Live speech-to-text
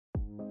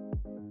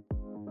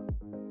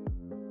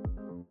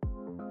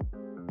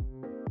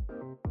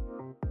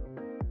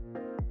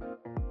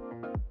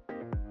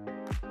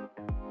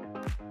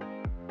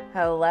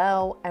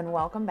Hello, and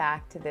welcome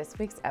back to this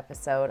week's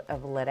episode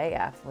of Lit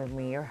AF with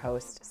me, your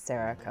host,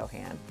 Sarah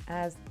Cohan.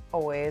 As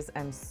always,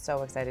 I'm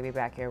so excited to be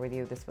back here with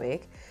you this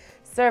week,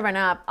 serving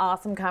up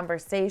awesome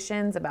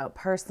conversations about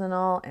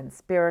personal and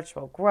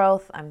spiritual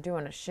growth. I'm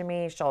doing a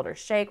shimmy shoulder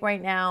shake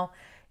right now.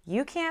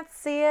 You can't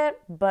see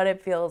it, but it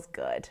feels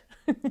good.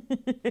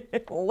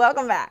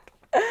 Welcome back.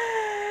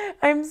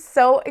 I'm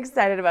so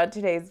excited about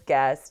today's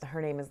guest.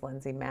 Her name is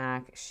Lindsay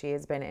Mack. She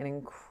has been an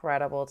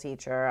incredible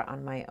teacher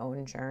on my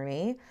own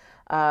journey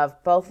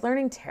of both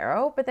learning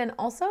tarot, but then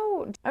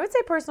also, I would say,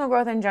 personal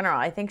growth in general.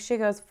 I think she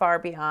goes far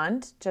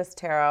beyond just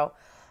tarot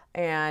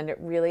and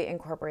really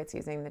incorporates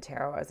using the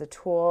tarot as a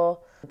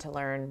tool to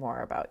learn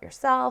more about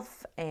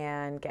yourself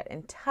and get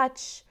in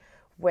touch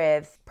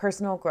with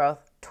personal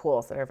growth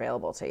tools that are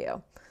available to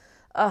you.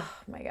 Oh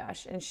my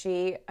gosh. And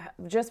she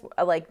just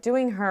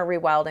doing her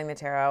Rewilding the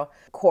Tarot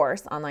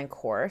online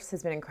course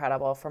has been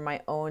incredible for my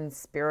own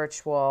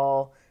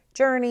spiritual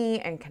journey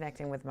and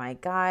connecting with my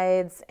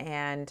guides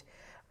and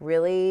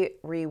really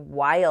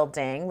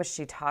rewilding, which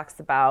she talks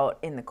about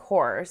in the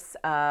course,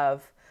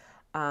 of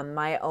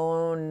my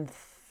own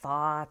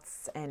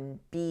thoughts and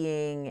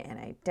being and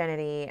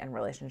identity and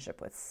relationship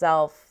with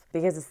self,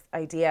 because this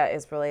idea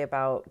is really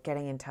about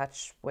getting in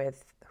touch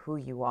with who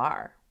you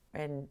are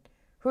and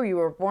who you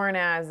were born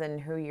as and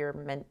who you're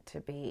meant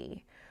to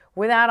be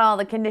without all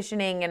the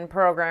conditioning and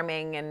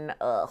programming and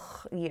all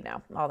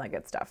that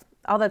good stuff.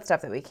 All that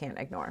stuff that we can't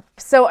ignore.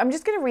 So I'm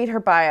just going to read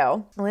her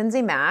bio.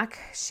 Lindsay Mack,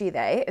 she,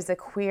 they, is a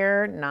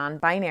queer,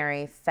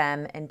 non-binary,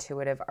 femme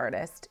intuitive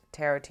artist,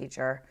 tarot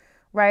teacher,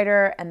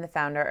 writer, and the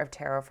founder of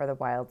Tarot for the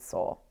Wild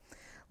Soul.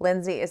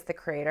 Lindsay is the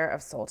creator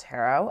of Soul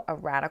Tarot, a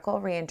radical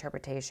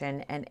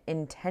reinterpretation and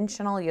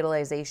intentional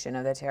utilization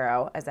of the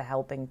tarot as a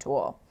helping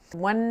tool.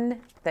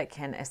 One that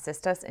can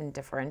assist us in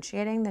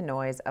differentiating the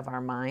noise of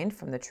our mind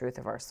from the truth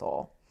of our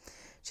soul.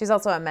 She's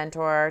also a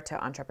mentor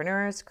to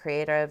entrepreneurs,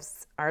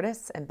 creatives,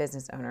 artists, and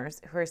business owners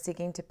who are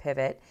seeking to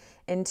pivot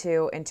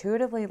into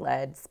intuitively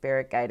led,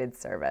 spirit-guided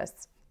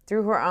service.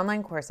 Through her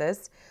online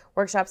courses,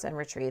 workshops, and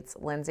retreats,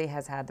 Lindsay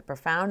has had the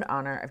profound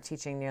honor of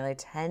teaching nearly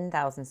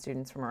 10,000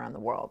 students from around the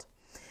world.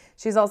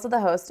 She's also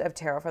the host of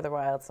Tarot for the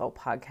Wild Soul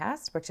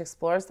podcast, which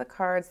explores the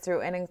cards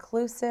through an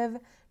inclusive,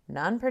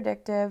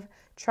 non-predictive,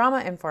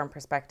 trauma-informed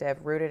perspective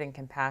rooted in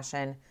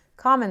compassion,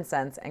 common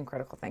sense, and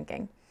critical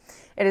thinking.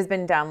 It has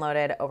been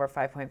downloaded over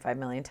 5.5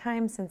 million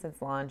times since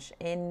its launch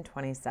in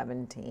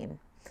 2017.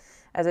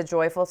 As a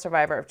joyful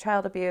survivor of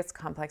child abuse,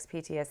 complex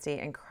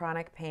PTSD, and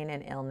chronic pain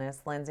and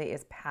illness, Lindsay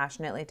is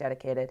passionately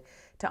dedicated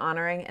to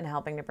honoring and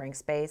helping to bring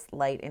space,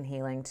 light, and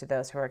healing to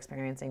those who are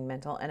experiencing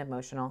mental and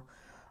emotional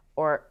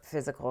or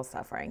physical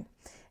suffering.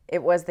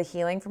 It was the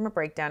healing from a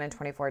breakdown in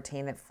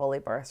 2014 that fully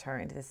birthed her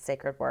into this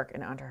sacred work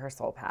and onto her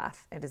soul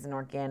path. It is an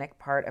organic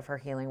part of her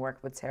healing work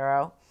with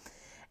tarot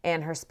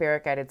and her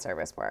spirit-guided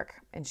service work,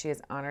 and she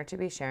is honored to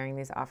be sharing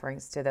these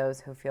offerings to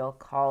those who feel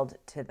called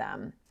to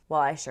them.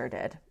 Well, I sure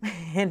did,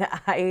 and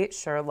I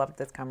sure loved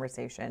this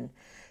conversation.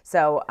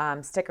 So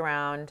stick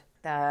around.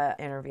 The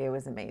interview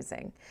was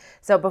amazing.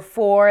 So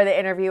before the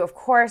interview, of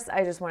course,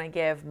 I just want to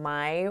give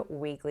my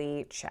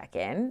weekly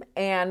check-in.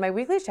 And my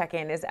weekly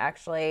check-in is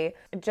actually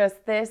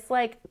just this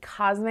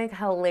cosmic,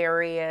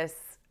 hilarious,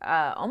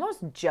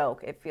 almost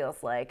joke, it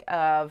feels like,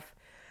 of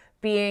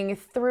being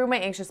through my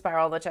anxious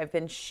spiral, which I've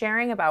been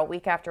sharing about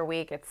week after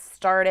week. It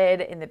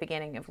started in the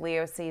beginning of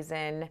Leo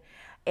season,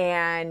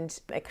 and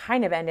it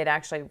kind of ended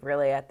actually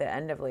really at the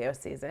end of Leo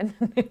season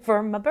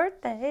for my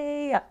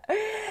birthday.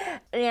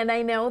 And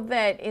I know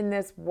that in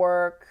this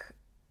work,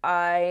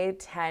 I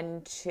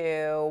tend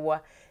to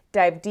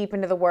dive deep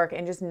into the work,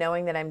 and just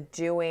knowing that I'm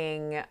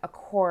doing a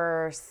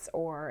course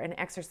or an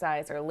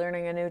exercise or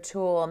learning a new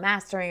tool,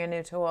 mastering a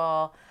new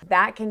tool,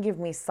 that can give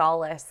me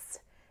solace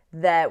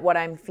that what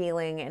I'm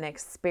feeling and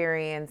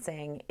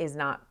experiencing is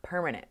not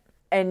permanent.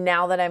 And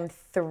now that I'm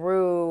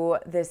through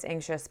this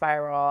anxious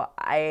spiral,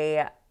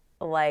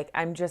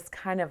 I'm just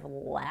kind of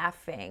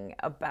laughing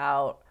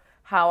about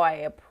how I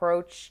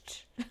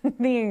approached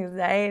the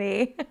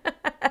anxiety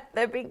at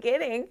the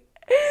beginning.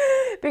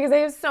 Because I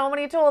have so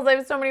many tools, I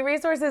have so many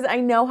resources.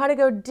 I know how to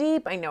go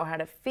deep. I know how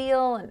to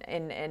feel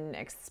and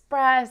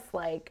express.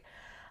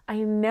 I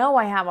know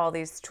I have all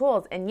these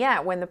tools. And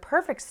yet, when the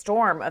perfect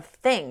storm of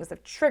things,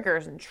 of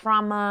triggers and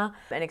trauma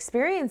and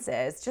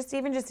experiences, just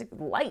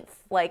life,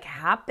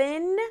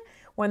 happen,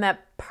 when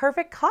that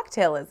perfect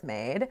cocktail is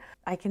made,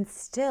 I can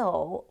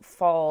still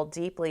fall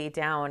deeply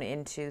down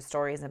into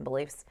stories and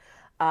beliefs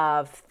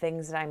of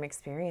things that I'm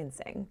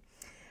experiencing.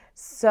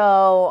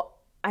 So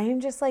I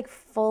am just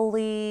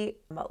fully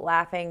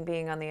laughing,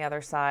 being on the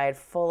other side,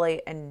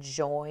 fully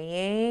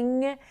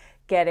enjoying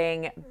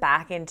getting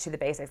back into the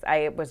basics.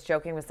 I was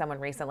joking with someone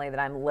recently that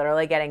I'm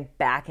literally getting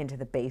back into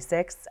the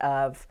basics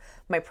of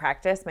my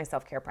practice, my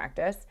self-care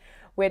practice,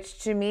 which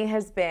to me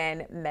has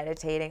been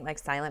meditating,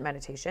 silent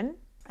meditation.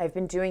 I've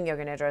been doing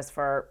yoga nidras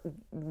for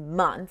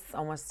months,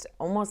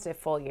 almost a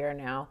full year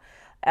now,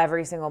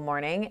 every single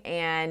morning.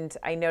 And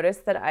I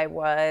noticed that I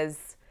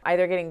was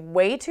either getting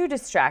way too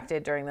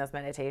distracted during those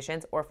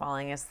meditations or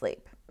falling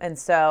asleep. And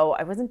so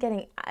I wasn't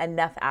getting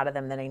enough out of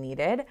them that I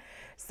needed.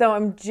 So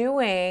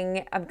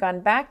I've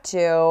gone back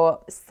to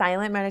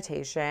silent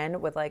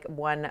meditation with like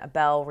one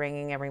bell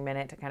ringing every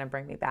minute to kind of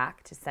bring me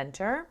back to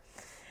center.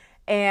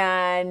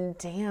 And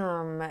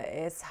damn,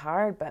 it's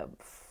hard, but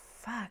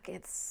fuck,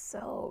 it's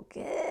so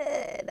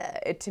good.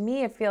 To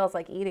me, it feels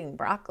like eating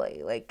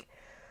broccoli. Like,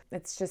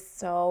 it's just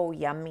so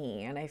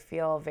yummy, and I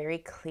feel very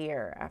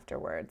clear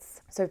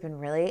afterwards. So I've been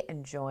really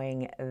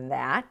enjoying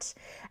that.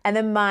 And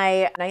then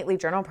my nightly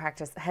journal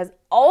practice has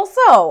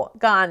also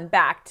gone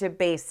back to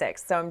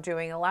basics. So I'm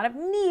doing a lot of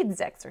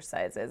needs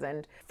exercises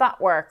and thought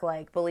work,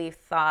 like belief,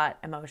 thought,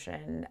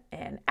 emotion,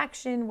 and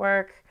action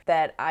work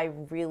that I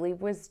really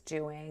was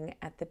doing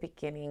at the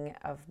beginning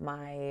of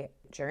my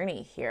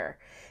journey here.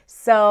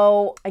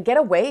 So I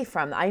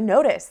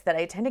notice that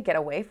I tend to get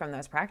away from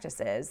those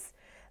practices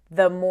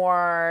the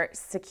more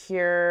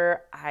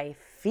secure I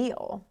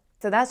feel.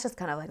 So that's just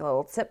kind of like a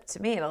little tip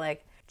to me to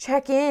like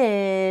check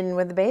in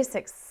with the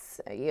basics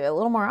a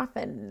little more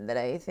often that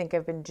I think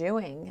I've been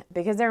doing,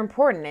 because they're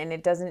important. And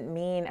it doesn't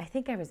mean, I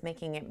think I was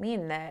making it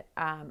mean that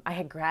I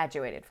had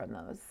graduated from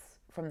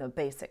the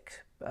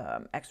basic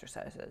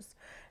exercises.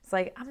 It's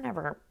like, I'm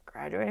never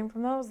graduating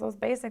from those. Those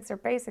basics are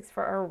basics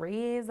for a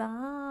reason.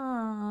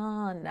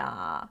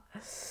 Nah.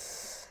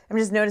 I'm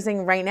just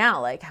noticing right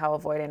now, like how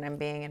avoidant I'm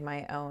being in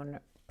my own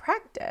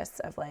practice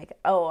of like,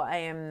 oh,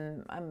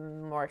 I'm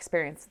more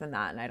experienced than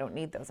that and I don't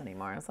need those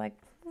anymore. It's like,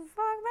 fuck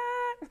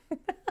that.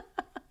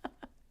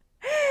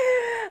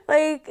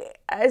 Like,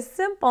 a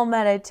simple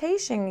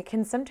meditation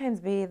can sometimes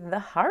be the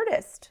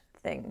hardest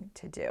thing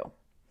to do.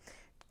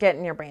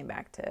 Getting your brain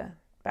back to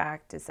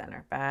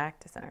center, back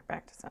to center,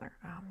 back to center.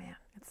 Oh man,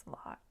 it's a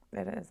lot.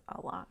 It is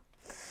a lot.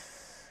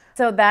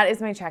 So that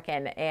is my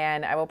check-in,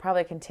 and I will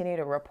probably continue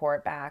to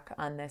report back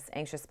on this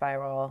anxious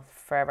spiral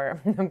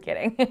forever. I'm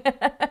kidding.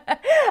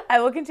 I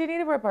will continue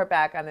to report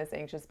back on this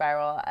anxious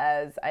spiral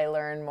as I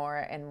learn more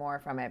and more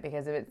from it,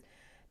 because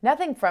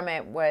nothing from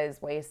it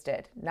was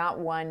wasted, not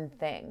one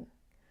thing.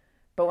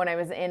 But when I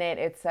was in it,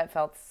 it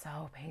felt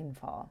so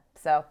painful.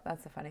 So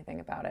that's the funny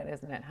thing about it,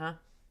 isn't it, huh?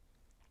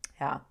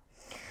 Yeah.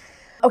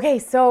 Okay,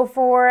 so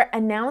for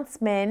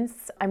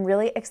announcements, I'm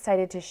really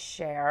excited to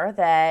share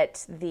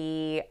that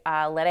the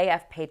Lit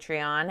AF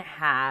Patreon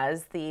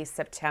has the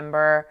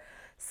September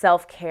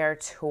self-care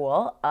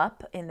tool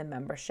up in the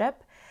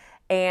membership,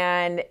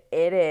 and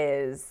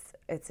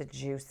it's a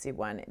juicy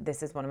one.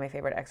 This is one of my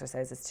favorite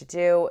exercises to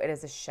do. It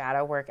is a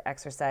shadow work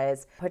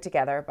exercise put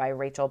together by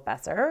Rachel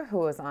Besser, who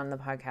was on the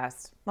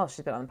podcast. Well,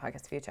 she's been on the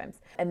podcast a few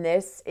times. And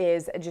this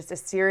is just a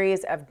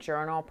series of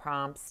journal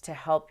prompts to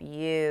help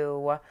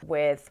you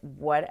with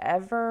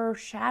whatever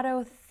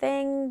shadow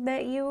thing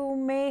that you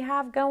may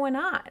have going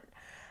on.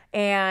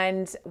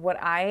 And what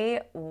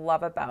I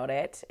love about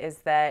it is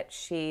that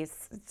she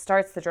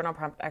starts the journal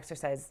prompt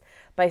exercise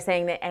by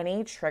saying that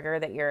any trigger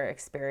that you're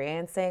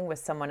experiencing with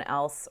someone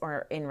else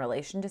or in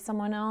relation to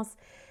someone else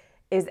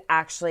is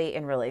actually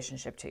in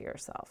relationship to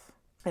yourself.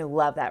 I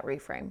love that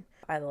reframe.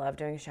 I love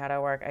doing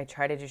shadow work. I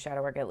try to do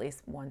shadow work at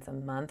least once a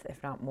month,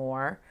 if not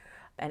more.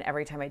 And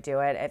every time I do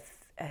it, it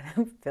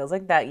feels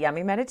like that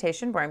yummy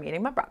meditation where I'm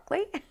eating my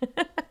broccoli.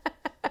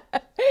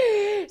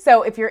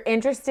 So if you're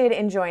interested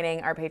in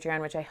joining our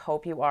Patreon, which I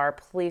hope you are,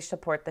 please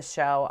support the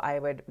show. I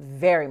would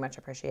very much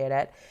appreciate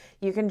it.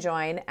 You can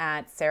join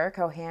at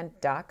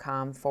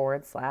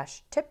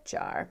sarahcohan.com/tip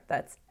jar.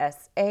 That's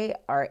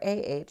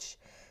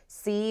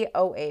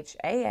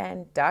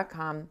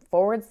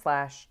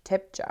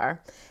SARAHCOHAN.com/tip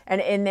jar.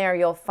 And in there,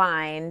 you'll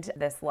find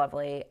this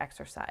lovely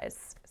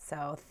exercise.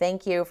 So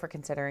thank you for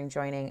considering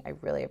joining. I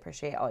really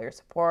appreciate all your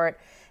support.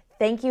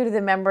 Thank you to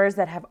the members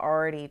that have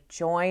already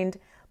joined.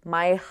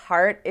 My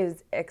heart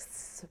is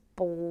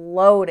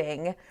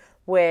exploding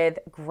with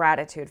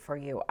gratitude for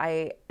you.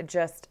 I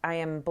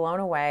am blown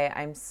away.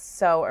 I'm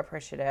so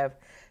appreciative.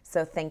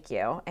 So thank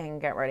you,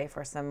 and get ready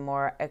for some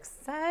more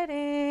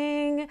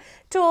exciting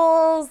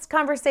tools,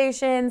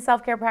 conversations,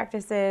 self-care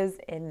practices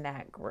in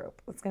that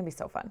group. It's going to be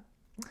so fun.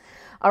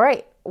 All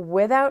right,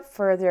 without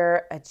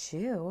further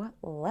ado,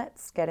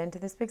 let's get into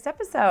this week's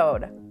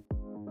episode.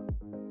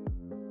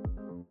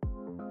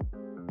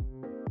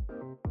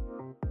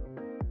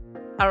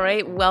 All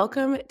right,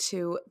 welcome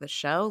to the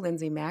show,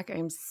 Lindsay Mack.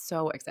 I'm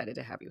so excited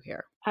to have you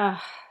here.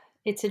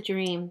 It's a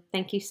dream.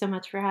 Thank you so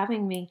much for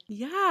having me.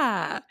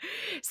 Yeah.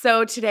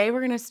 So today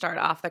we're going to start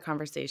off the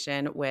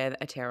conversation with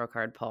a tarot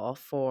card pull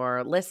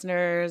for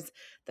listeners,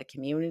 the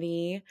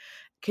community.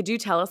 Could you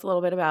tell us a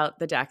little bit about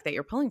the deck that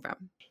you're pulling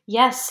from?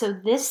 Yes, so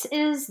this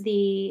is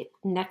the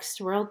Next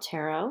World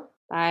Tarot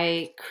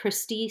by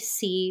Christy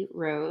C.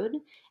 Rode.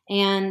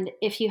 And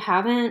if you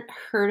haven't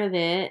heard of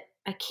it,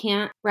 I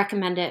can't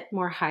recommend it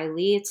more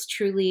highly. It's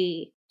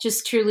truly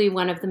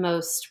one of the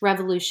most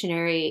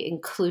revolutionary,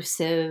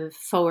 inclusive,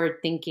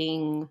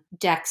 forward-thinking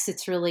decks.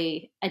 It's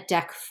really a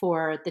deck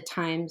for the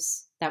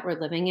times that we're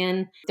living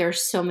in. There's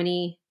so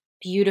many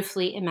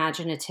beautifully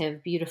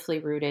imaginative, beautifully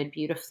rooted,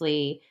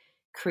 beautifully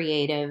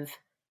creative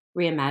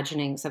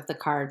reimaginings of the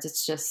cards.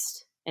 It's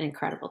just an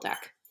incredible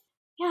deck.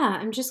 Yeah,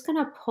 I'm just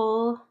going to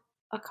pull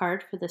a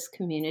card for this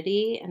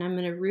community, and I'm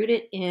going to root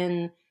it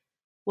in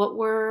what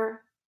we're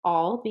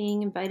all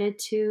being invited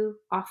to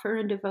offer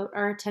and devote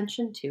our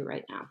attention to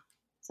right now.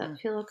 Does that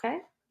feel okay?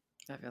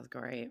 That feels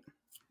great.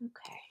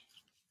 Okay.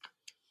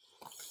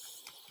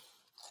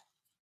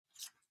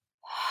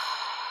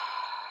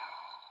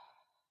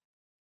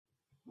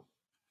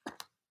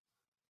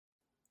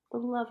 The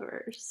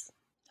Lovers.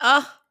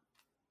 Oh,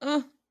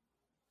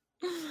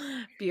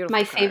 beautiful.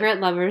 My card.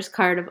 favorite Lovers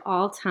card of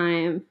all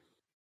time.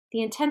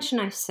 The intention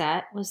I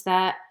set was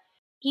that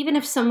even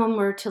if someone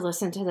were to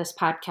listen to this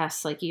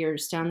podcast like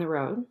years down the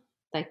road,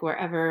 like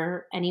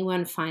wherever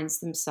anyone finds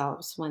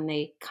themselves when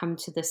they come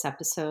to this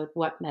episode,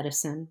 what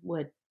medicine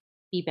would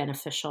be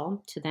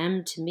beneficial to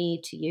them, to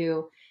me, to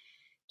you,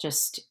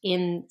 just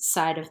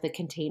inside of the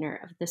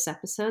container of this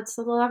episode.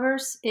 So, The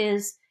Lovers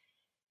is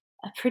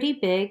a pretty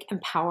big and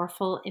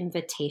powerful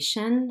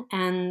invitation,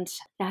 and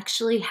it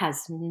actually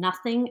has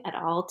nothing at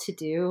all to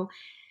do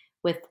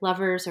with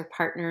lovers or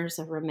partners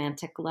of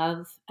romantic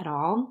love at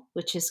all,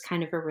 which is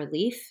kind of a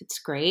relief. It's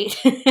great.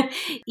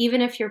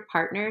 Even if you're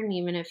partnered and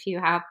even if you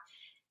have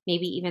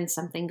maybe even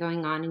something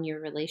going on in your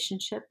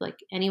relationship, like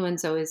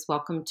anyone's always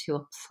welcome to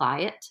apply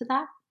it to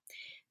that.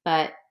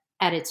 But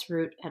at its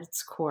root, at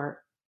its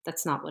core,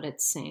 that's not what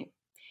it's saying.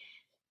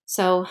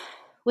 So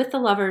with the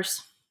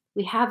Lovers,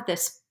 we have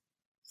this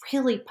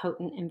really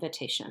potent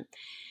invitation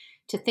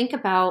to think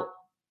about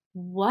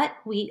what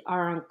we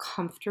are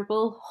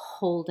uncomfortable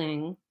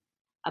holding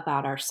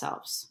about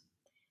ourselves.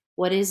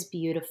 What is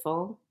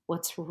beautiful?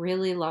 What's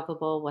really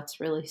lovable? What's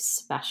really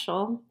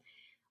special?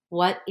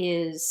 What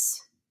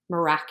is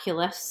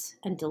miraculous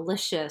and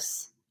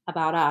delicious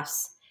about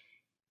us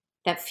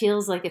that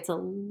feels like it's a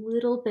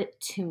little bit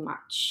too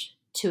much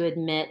to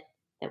admit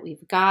that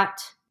we've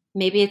got?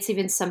 Maybe it's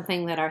even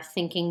something that our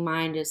thinking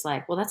mind is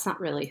like, well, that's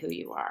not really who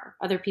you are.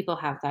 Other people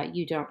have that.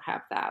 You don't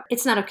have that.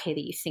 It's not okay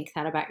that you think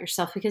that about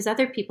yourself because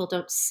other people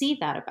don't see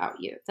that about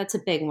you. That's a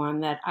big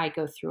one that I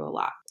go through a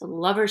lot. The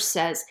Lover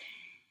says,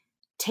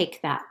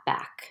 take that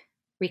back,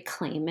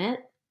 reclaim it,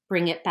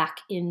 bring it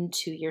back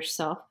into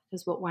yourself,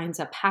 because what winds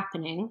up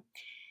happening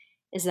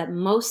is that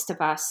most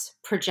of us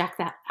project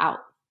that out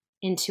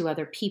into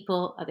other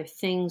people, other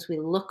things. We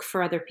look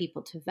for other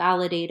people to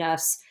validate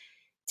us,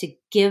 to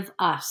give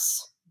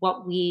us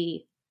what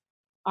we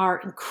are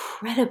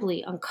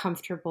incredibly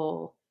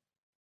uncomfortable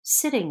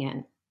sitting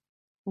in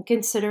and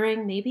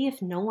considering. Maybe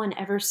if no one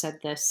ever said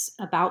this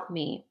about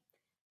me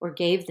or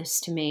gave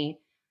this to me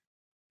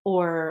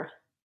or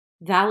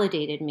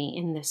validated me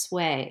in this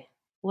way,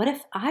 what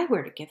if I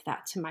were to give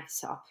that to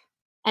myself?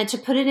 And to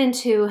put it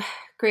into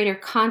greater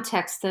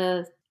context,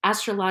 the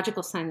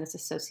astrological sign that's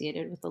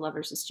associated with the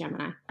Lovers is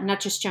Gemini. Not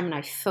just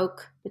Gemini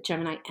folk, but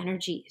Gemini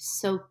energy is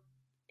so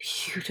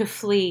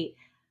beautifully,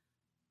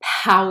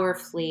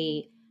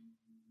 powerfully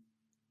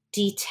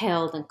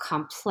detailed and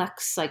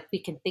complex. Like we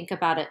can think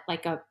about it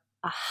like a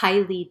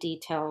highly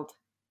detailed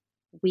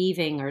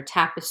weaving or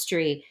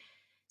tapestry.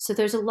 So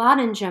there's a lot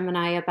in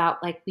Gemini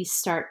about like we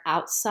start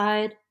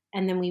outside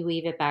and then we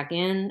weave it back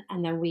in.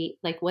 And then we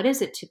like, what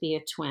is it to be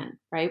a twin,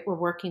 right? We're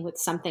working with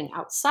something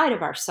outside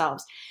of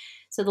ourselves.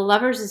 So the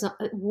Lovers is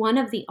one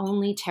of the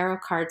only tarot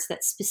cards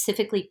that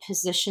specifically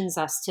positions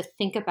us to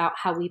think about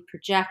how we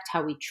project,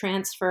 how we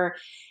transfer,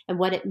 and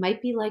what it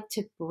might be like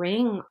to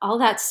bring all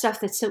that stuff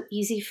that's so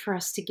easy for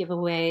us to give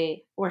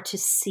away or to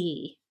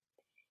see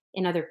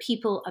in other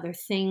people, other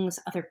things,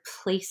 other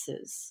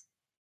places.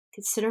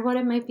 Consider what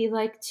it might be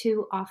like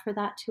to offer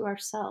that to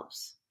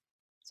ourselves.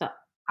 So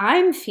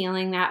I'm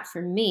feeling that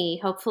for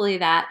me. Hopefully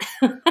that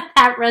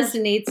that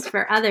resonates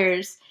for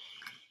others.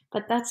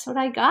 But that's what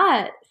I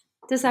got.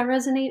 Does that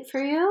resonate for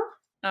you?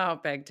 Oh,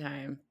 big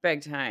time.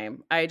 Big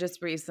time. I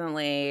just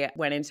recently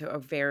went into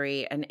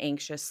an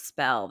anxious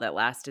spell that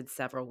lasted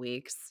several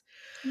weeks.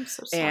 I'm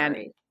so And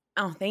sorry.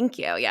 oh, thank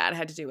you. Yeah, it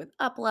had to do with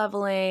up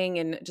leveling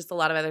and just a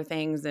lot of other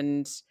things.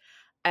 And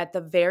at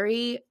the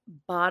very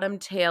bottom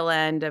tail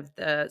end of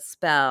the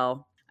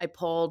spell, I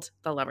pulled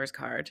the Lover's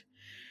card.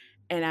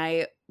 And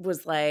I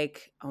was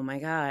like, oh my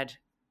God,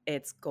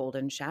 it's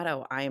Golden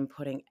Shadow. I am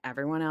putting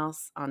everyone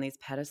else on these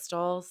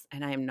pedestals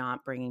and I am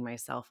not bringing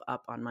myself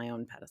up on my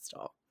own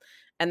pedestal.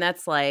 And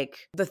that's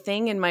like the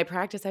thing in my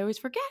practice I always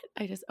forget.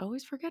 I just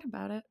always forget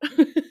about it.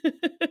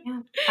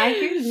 Yeah, I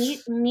hear you.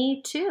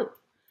 Me too.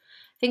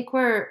 I think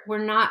we're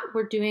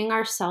doing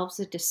ourselves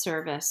a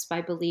disservice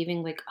by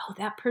believing like, oh,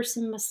 that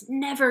person must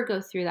never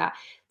go through that.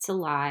 It's a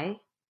lie.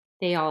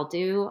 They all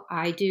do.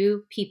 I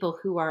do. People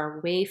who are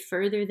way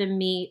further than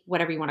me,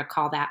 whatever you want to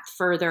call that,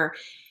 further,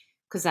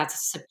 because that's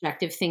a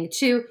subjective thing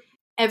too.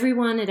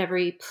 Everyone at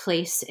every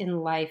place in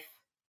life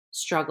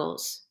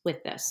struggles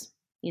with this.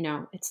 You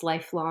know, it's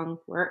lifelong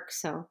work.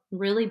 So I'm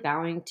really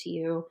bowing to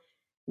you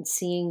and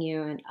seeing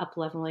you and up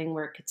leveling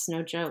work. It's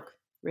no joke.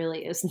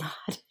 Really is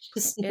not.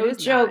 It's It no is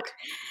joke.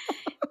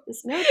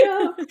 It's no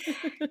joke.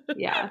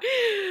 Yeah.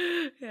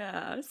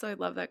 Yeah. So I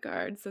love that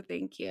card. So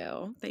thank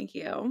you. Thank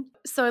you.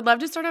 So I'd love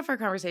to start off our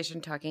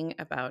conversation talking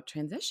about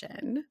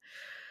transition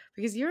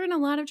because you're in a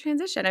lot of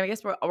transition. I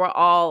guess we're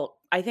all,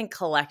 I think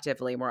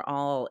collectively, we're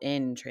all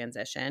in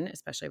transition,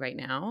 especially right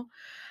now.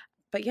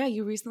 But yeah,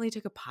 you recently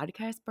took a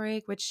podcast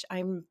break, which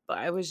I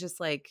was just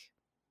like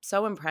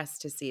so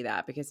impressed to see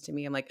that, because to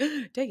me, I'm like,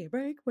 take a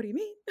break. What do you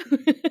mean?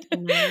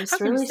 No, How it's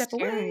can you really step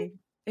away? scary.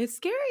 It's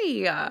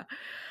scary.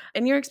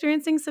 And you're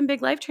experiencing some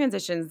big life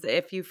transitions.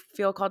 If you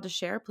feel called to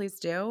share, please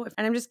do.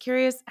 And I'm just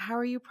curious, how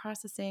are you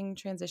processing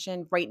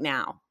transition right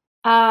now?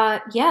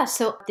 Yeah,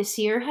 so this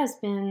year has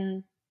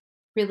been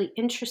really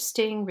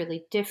interesting,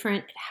 really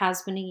different. It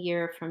has been a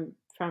year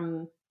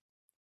from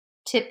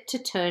tip to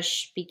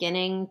tush,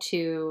 beginning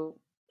to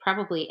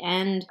probably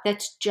end.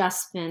 That's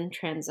just been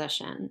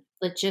transition.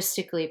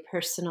 Logistically,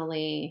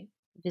 personally,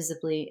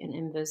 visibly and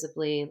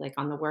invisibly, like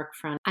on the work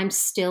front. I'm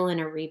still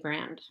in a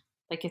rebrand.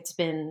 Like it's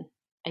been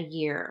a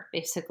year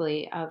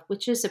basically of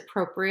which is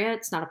appropriate.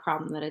 It's not a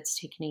problem that it's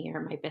taken a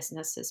year. My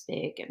business is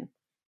big and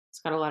it's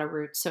got a lot of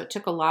roots. So it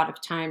took a lot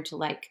of time to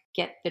like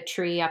get the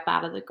tree up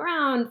out of the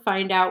ground,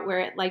 find out where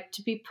it liked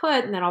to be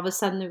put. And then all of a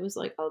sudden it was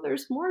like, oh,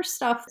 there's more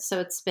stuff. So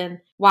it's been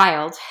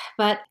wild.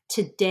 But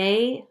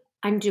today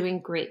I'm doing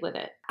great with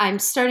it. I'm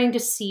starting to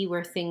see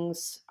where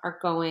things are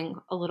going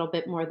a little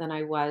bit more than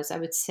I was. I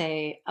would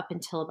say up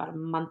until about a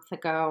month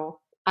ago,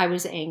 I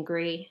was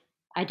angry.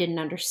 I didn't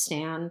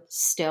understand.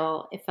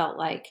 Still, it felt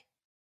like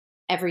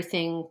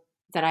everything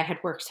that I had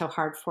worked so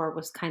hard for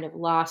was kind of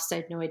lost. I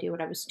had no idea what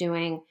I was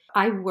doing.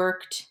 I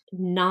worked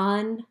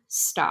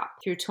nonstop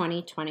through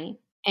 2020.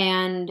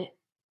 And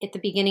at the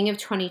beginning of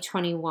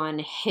 2021,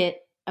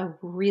 hit a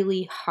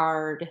really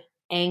hard,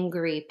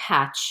 angry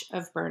patch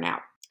of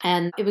burnout.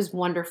 And it was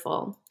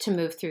wonderful to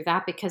move through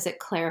that because it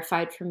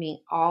clarified for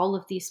me all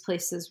of these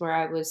places where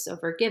I was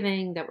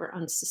overgiving that were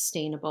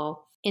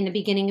unsustainable. In the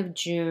beginning of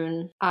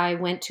June, I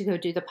went to go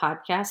do the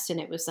podcast and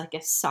it was like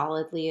as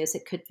solidly as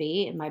it could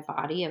be in my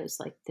body. I was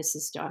like, this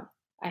is done.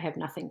 I have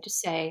nothing to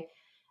say.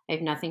 I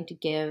have nothing to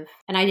give.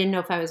 And I didn't know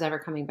if I was ever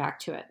coming back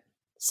to it.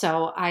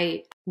 So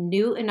I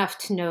knew enough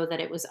to know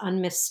that it was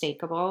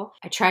unmistakable.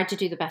 I tried to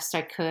do the best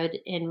I could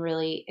in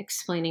really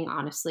explaining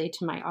honestly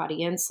to my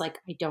audience, like,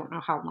 I don't know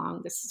how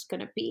long this is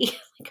going to be.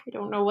 Like, I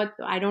don't know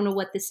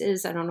what this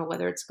is. I don't know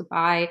whether it's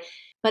goodbye,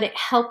 but it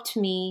helped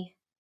me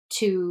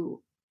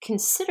to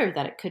consider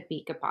that it could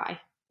be goodbye.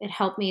 It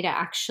helped me to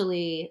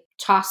actually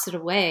toss it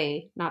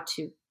away, not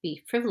to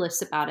be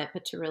frivolous about it,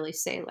 but to really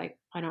say, like,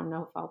 I don't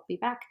know if I'll be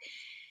back.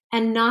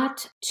 And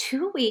not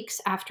 2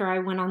 weeks after I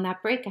went on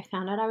that break, I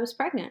found out I was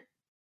pregnant,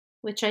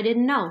 which I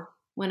didn't know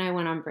when I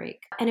went on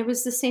break. And it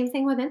was the same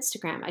thing with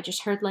Instagram. I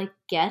just heard, like,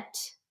 get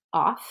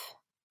off,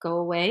 go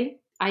away.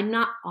 I'm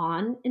not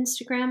on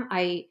Instagram.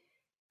 I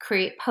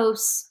create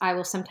posts. I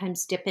will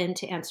sometimes dip in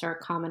to answer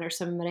a comment or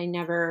something, but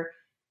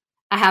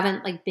I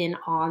haven't like been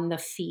on the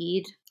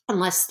feed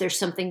unless there's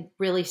something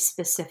really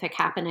specific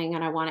happening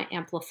and I want to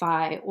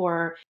amplify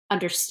or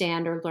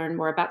understand or learn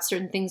more about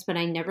certain things. But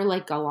I never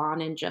like go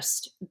on and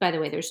just, by the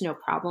way, there's no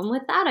problem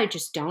with that. I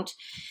just don't.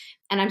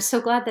 And I'm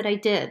so glad that I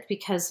did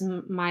because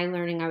my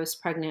learning I was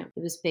pregnant,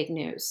 it was big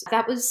news.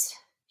 That was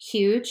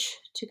huge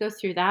to go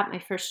through that. My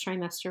first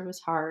trimester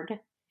was hard.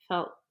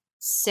 Felt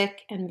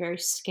sick and very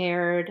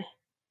scared.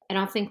 I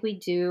don't think we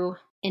do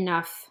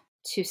enough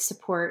to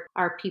support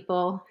our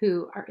people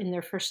who are in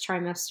their first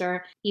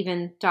trimester,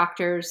 even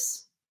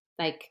doctors,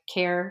 like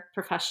care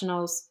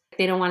professionals.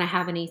 They don't want to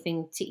have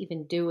anything to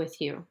even do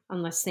with you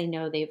unless they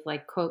know they've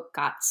like quote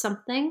got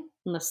something,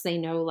 unless they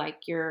know like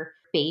your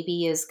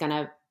baby is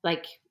gonna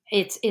like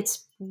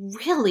it's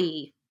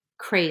really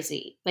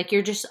crazy. Like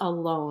you're just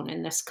alone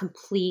in this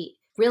complete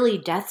really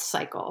death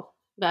cycle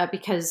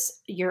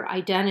because your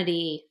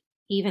identity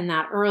even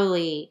that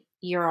early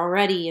you're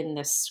already in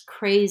this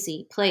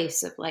crazy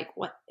place of like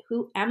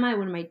who am I?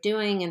 What am I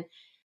doing?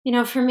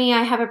 And for me,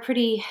 I have a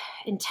pretty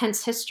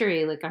intense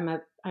history. Like I'm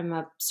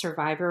a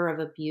survivor of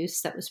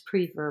abuse that was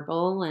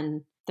pre-verbal,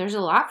 and there's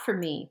a lot for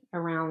me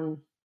around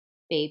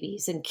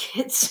babies and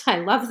kids.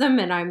 I love them,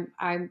 and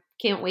I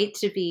can't wait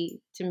to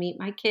meet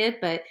my kid.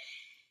 But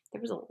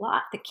there was a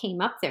lot that came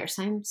up there,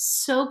 so I'm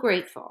so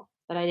grateful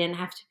that I didn't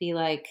have to be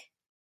like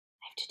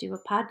I have to do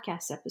a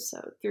podcast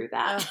episode through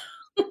that.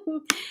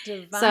 So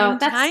Divine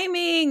that's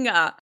timing.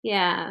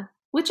 yeah,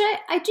 which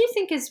I do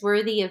think is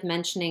worthy of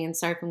mentioning. And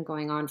sorry if I'm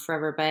going on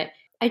forever, but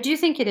I do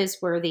think it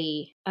is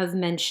worthy of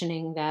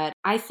mentioning that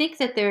I think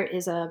that there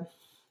is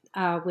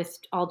with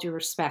all due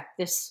respect,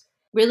 this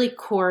really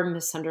core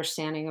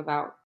misunderstanding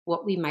about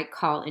what we might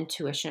call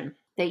intuition,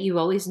 that you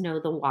always know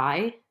the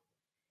why.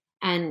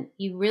 And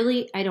you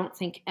really, I don't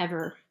think,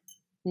 ever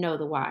know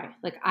the why.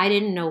 Like, I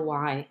didn't know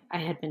why I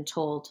had been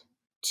told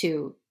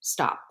to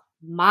stop.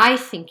 My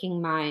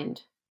thinking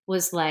mind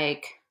was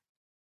like,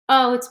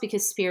 oh, it's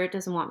because spirit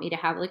doesn't want me to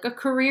have like a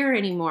career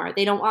anymore.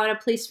 They don't want a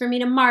place for me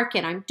to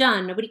market. I'm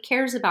done. Nobody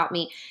cares about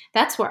me.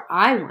 That's where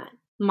I went.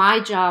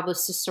 My job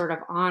was to sort of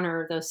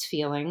honor those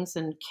feelings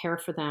and care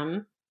for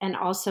them and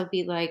also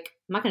be like,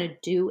 I'm not going to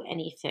do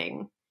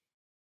anything.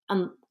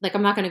 Like,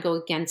 I'm not going to go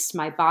against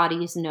my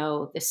body's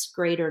no, this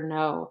greater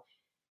no.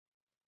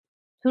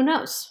 Who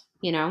knows,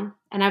 And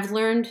I've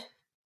learned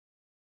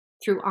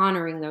through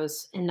honoring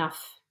those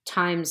enough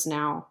times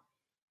now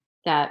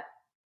that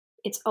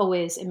it's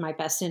always in my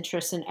best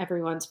interest and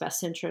everyone's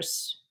best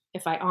interest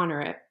if I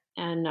honor it.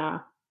 And I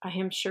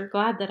am sure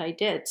glad that I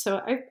did. So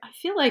I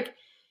feel like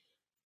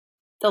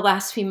the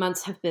last few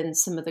months have been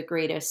some of the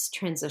greatest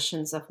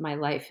transitions of my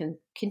life and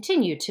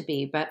continue to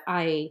be, but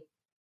I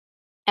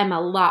am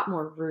a lot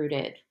more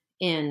rooted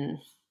in,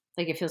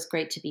 like, it feels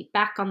great to be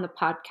back on the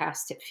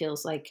podcast. It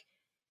feels like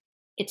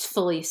it's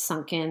fully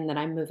sunk in that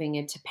I'm moving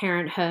into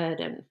parenthood,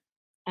 and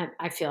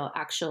I feel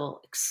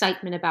actual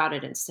excitement about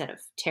it instead of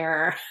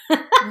terror.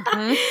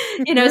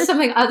 Mm-hmm.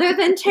 Something other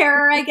than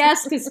terror, I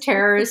guess, because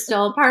terror is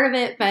still a part of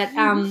it. But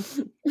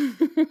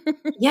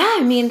yeah,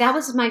 I mean, that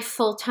was my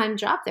full-time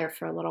job there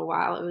for a little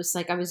while. It was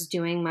like I was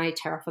doing my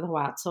Tarot for the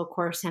Wild Soul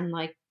course, and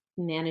like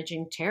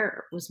managing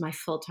terror was my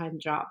full-time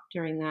job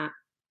during that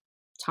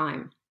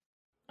time.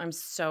 I'm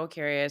so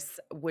curious.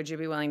 Would you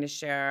be willing to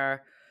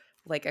share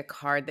like a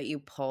card that you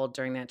pulled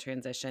during that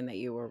transition that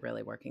you were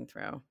really working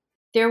through?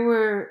 There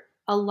were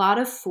a lot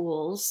of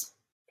fools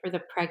for the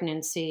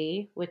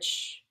pregnancy,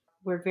 which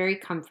were very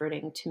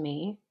comforting to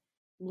me.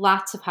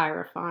 Lots of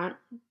Hierophant,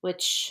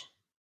 which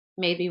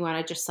made me want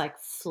to just like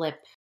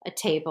flip a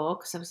table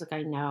because I was like,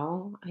 I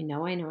know.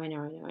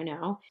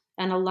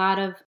 And a lot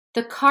of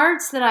the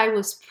cards that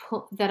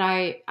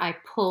I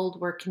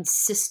pulled were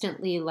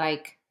consistently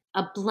like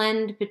a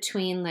blend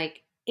between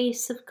like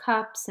Ace of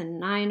Cups and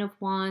Nine of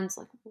Wands,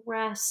 like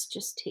rest,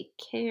 just take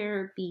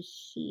care, be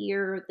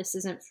here. This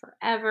isn't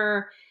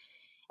forever.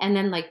 And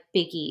then like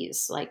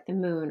biggies, like the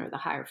Moon or the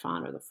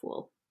Hierophant or the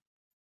Fool.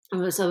 It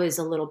was always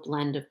a little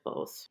blend of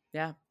both.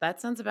 Yeah,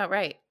 that sounds about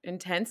right.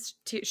 Intense,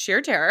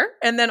 sheer terror,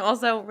 and then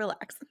also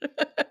relax.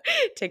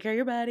 Take care of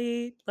your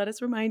body. Let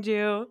us remind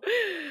you.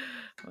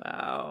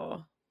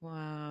 Wow.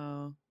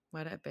 Wow.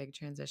 What a big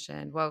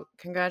transition. Well,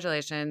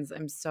 congratulations.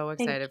 I'm so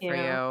Thank excited for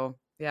you. you.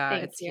 Yeah,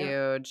 Thank it's you.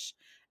 huge.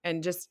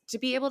 And just to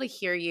be able to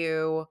hear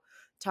you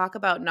talk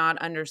about not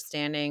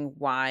understanding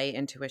why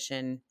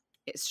intuition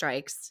it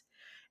strikes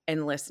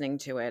and listening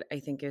to it, I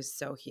think is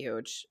so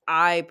huge.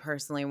 I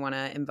personally want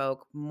to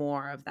invoke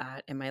more of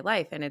that in my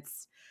life. And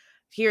it's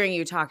hearing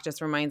you talk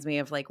just reminds me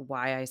of like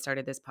why I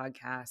started this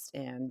podcast.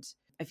 And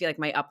I feel like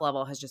my up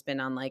level has just been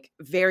on like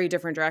very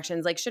different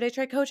directions. Like, should I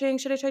try coaching?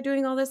 Should I try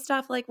doing all this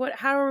stuff? Like,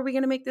 how are we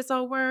going to make this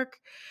all work?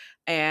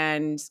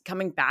 And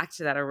coming back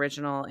to that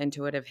original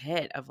intuitive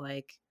hit of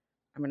like,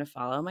 I'm going to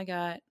follow my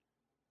gut.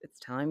 It's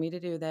telling me to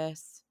do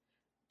this.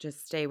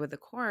 Just stay with the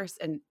course,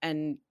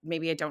 and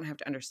maybe I don't have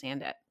to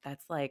understand it.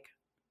 That's like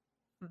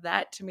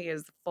that to me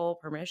is full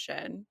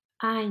permission.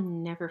 I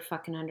never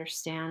fucking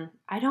understand.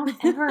 I don't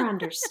ever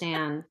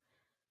understand.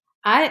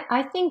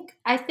 I think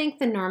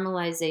the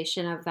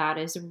normalization of that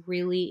is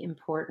really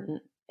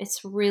important.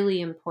 It's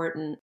really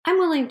important. I'm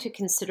willing to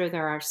consider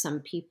there are some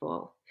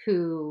people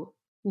who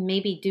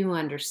maybe do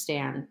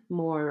understand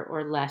more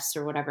or less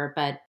or whatever,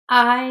 but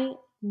I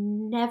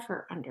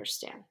never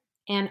understand.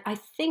 And I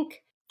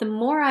think the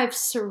more I've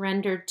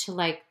surrendered to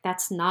like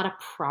that's not a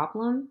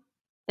problem,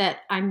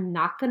 that I'm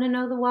not going to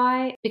know the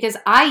why, because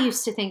I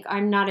used to think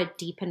I'm not a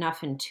deep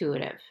enough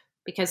intuitive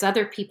because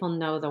other people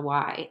know the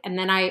why. And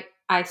then I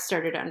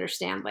started to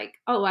understand like,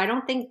 oh, I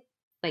don't think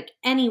like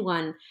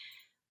anyone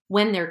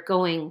when they're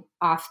going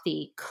off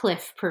the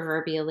cliff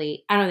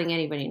proverbially, I don't think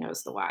anybody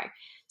knows the why.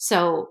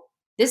 So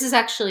this is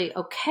actually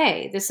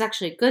okay. This is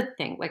actually a good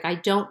thing. Like I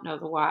don't know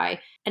the why.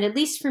 And at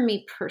least for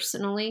me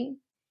personally,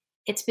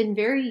 it's been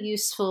very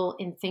useful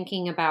in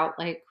thinking about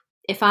like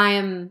if I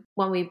am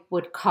what we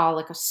would call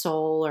like a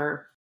soul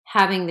or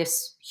having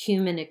this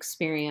human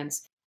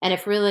experience, and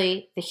if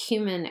really the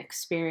human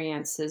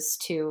experience is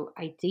to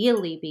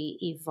ideally be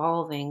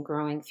evolving,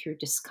 growing through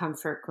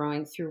discomfort,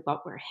 growing through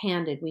what we're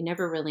handed, we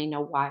never really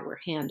know why we're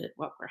handed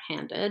what we're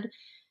handed.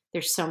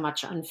 There's so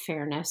much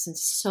unfairness and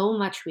so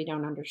much we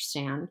don't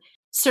understand.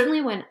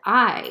 Certainly, when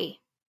I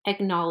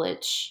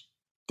acknowledge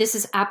this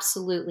is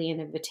absolutely an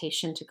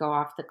invitation to go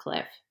off the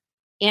cliff,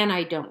 and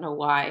I don't know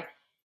why,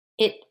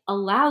 it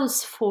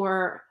allows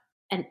for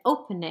an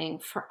opening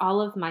for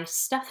all of my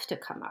stuff to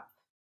come up,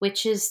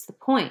 which is the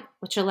point,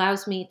 which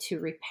allows me to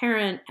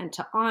reparent and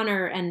to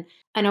honor. And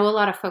I know a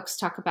lot of folks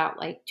talk about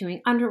like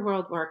doing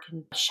underworld work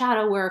and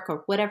shadow work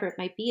or whatever it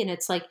might be. And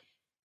it's like,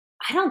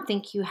 I don't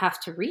think you have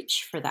to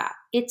reach for that.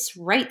 It's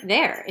right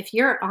there. If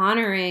you're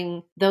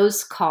honoring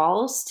those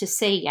calls to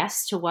say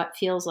yes to what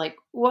feels like,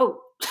 whoa,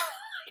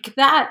 like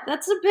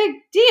that's a big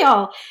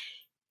deal,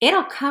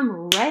 it'll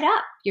come right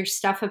up. Your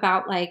stuff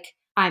about like,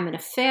 I'm going to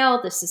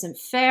fail. This isn't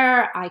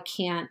fair. I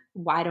can't.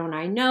 Why don't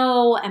I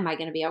know? Am I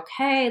going to be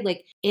okay?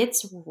 Like,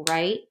 it's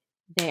right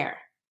there.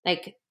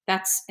 Like,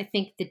 that's, I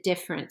think, the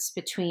difference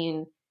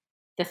between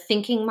the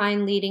thinking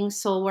mind leading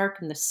soul work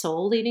and the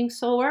soul leading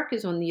soul work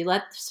is when you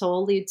let the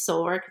soul lead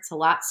soul work, it's a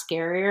lot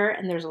scarier.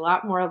 And there's a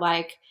lot more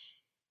like,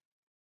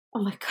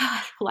 oh my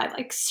God, will I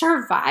like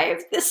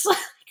survive this?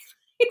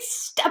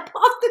 Step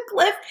off the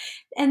cliff.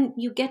 And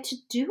you get to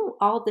do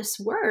all this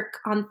work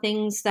on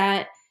things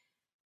that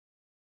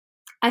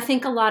I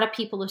think a lot of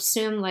people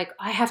assume like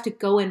I have to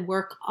go and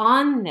work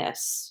on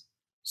this.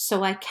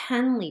 so I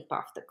can leap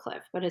off the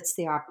cliff, but it's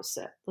the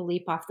opposite. The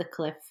leap off the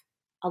cliff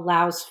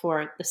allows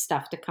for the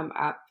stuff to come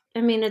up.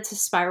 I mean, it's a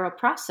spiral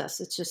process.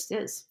 It just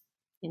is,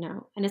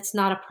 and it's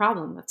not a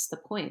problem. That's the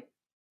point,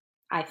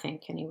 I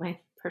think,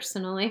 anyway,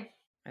 personally.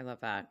 I love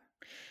that.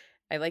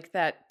 I like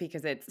that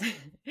because it's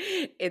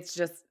it's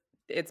just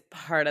it's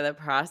part of the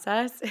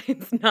process.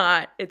 It's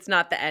not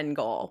the end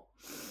goal.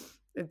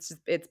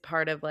 It's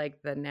part of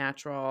like the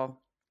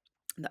natural,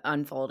 the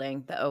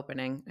unfolding, the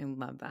opening. I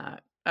love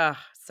that. Oh,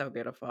 so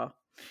beautiful.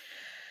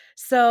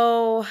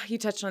 So you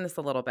touched on this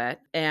a little bit,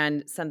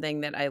 and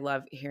something that I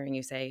love hearing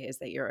you say is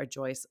that you're a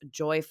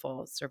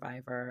joyful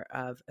survivor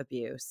of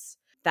abuse.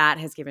 That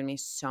has given me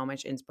so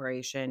much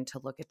inspiration to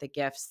look at the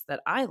gifts that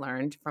I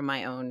learned from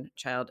my own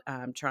child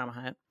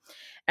trauma.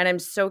 And I'm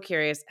so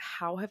curious,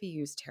 how have you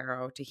used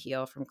tarot to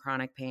heal from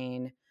chronic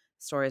pain,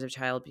 stories of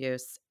child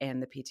abuse,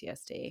 and the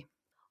PTSD?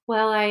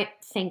 Well, I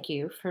thank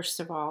you, first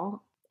of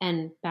all,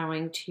 and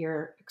bowing to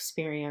your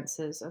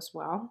experiences as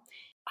well.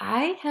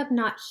 I have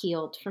not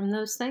healed from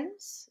those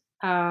things,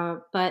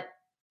 but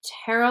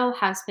tarot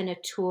has been a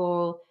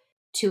tool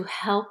to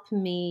help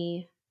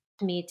me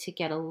to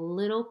get a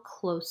little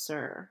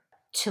closer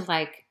to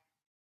like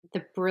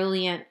the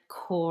brilliant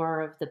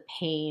core of the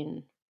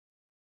pain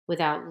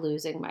without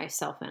losing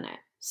myself in it.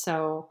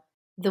 So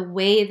the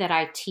way that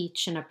I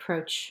teach and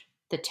approach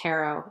the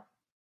tarot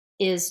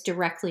is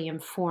directly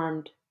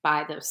informed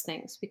by those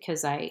things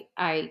because I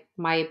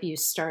my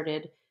abuse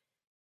started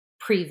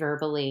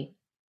pre-verbally,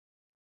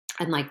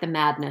 and like the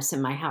madness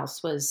in my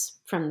house was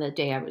from the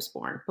day I was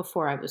born,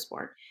 before I was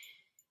born.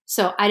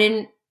 So I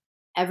didn't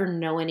ever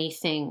know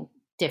anything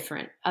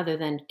different other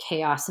than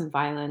chaos and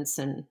violence,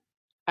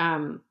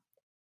 um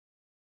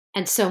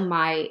and so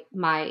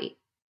my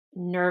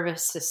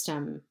nervous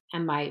system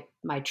and my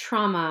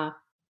trauma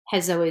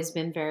has always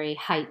been very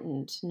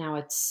heightened. Now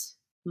it's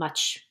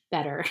much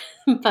better,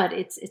 but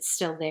it's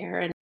still there.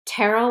 And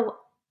tarot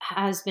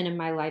has been in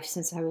my life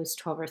since I was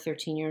 12 or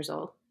 13 years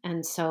old.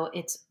 And so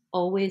it's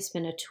always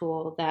been a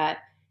tool that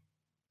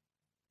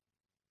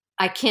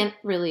I can't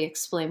really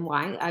explain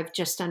why. I've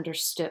just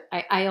understood.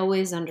 I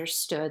always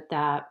understood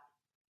that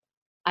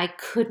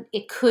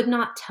it could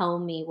not tell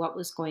me what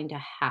was going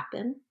to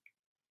happen,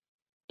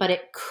 but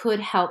it could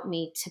help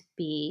me to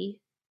be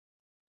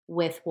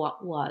with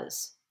what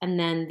was. And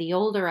then the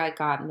older I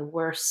got and the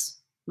worse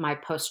my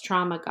post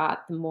trauma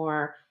got, the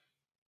more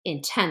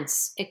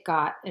intense it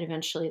got. It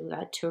eventually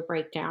led to a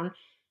breakdown,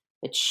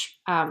 which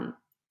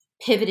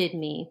pivoted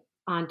me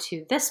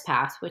onto this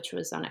path, which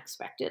was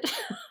unexpected.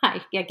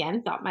 I,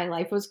 again, thought my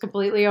life was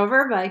completely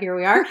over, but here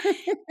we are.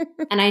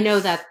 And I know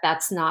that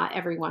that's not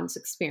everyone's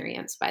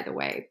experience, by the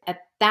way. At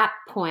that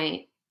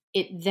point,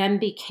 it then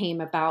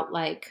became about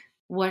like,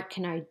 what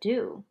can I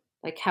do?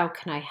 Like, how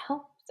can I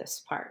help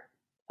this part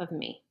of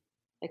me?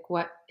 Like,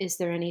 what is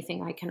there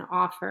anything I can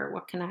offer?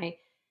 What can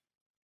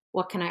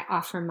I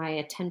offer my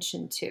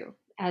attention to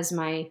as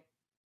my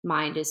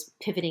mind is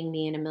pivoting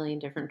me in a million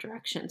different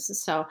directions? And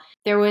so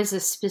there was a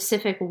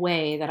specific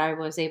way that I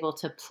was able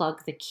to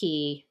plug the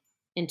key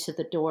into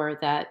the door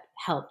that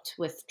helped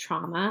with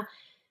trauma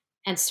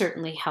and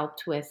certainly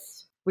helped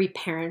with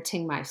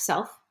reparenting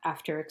myself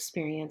after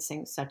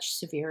experiencing such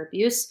severe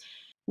abuse.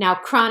 Now,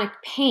 chronic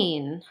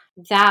pain,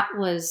 that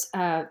was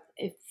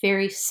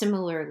very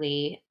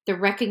similarly the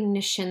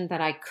recognition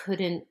that I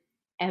couldn't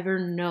ever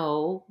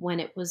know when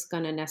it was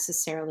going to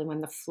necessarily,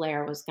 when the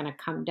flare was going to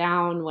come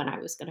down, when I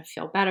was going to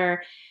feel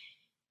better.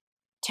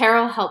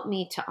 Tarot helped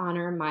me to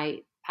honor my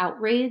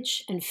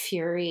outrage and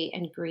fury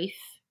and grief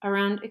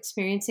around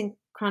experiencing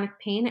chronic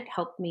pain. It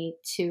helped me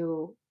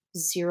to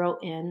zero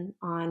in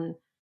on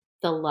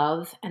the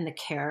love and the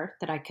care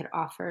that I could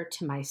offer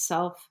to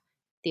myself,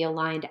 the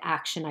aligned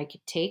action I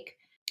could take,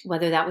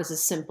 whether that was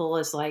as simple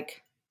as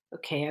like,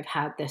 okay, I've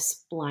had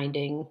this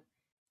blinding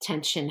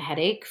tension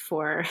headache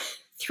for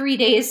 3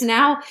 days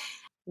now.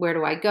 Where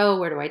do I go?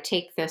 Where do I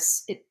take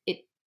this?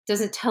 It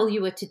doesn't tell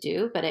you what to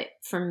do, but it,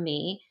 for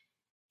me,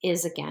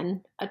 is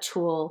again a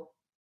tool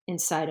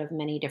inside of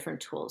many different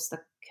tools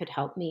that could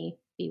help me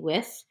be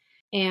with.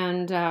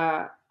 And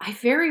I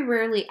very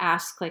rarely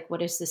ask, like,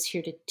 what is this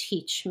here to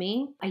teach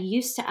me? I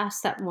used to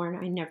ask that more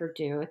and I never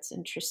do. It's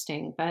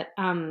interesting. But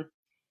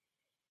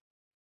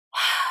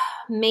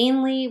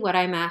mainly what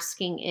I'm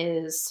asking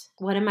is,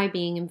 what am I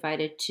being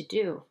invited to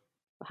do?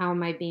 How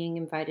am I being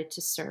invited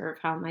to serve?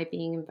 How am I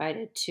being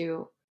invited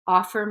to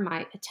offer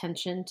my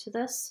attention to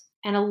this?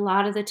 And a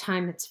lot of the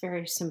time, it's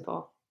very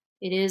simple.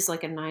 It is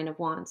like a nine of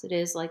wands. It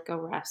is like go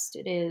rest.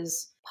 It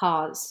is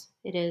pause.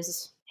 It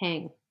is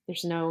hang.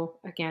 There's no,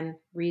 again,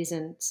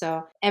 reason.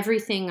 So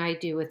everything I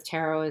do with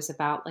tarot is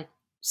about like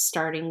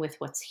starting with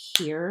what's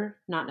here,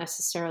 not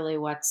necessarily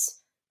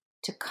what's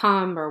to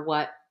come or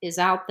what is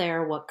out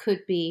there, what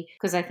could be,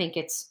 because I think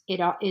it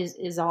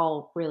is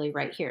all really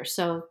right here.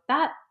 So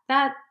that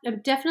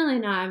I'm definitely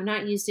not, I've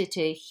not used it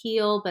to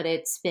heal, but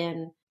it's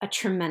been a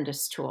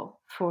tremendous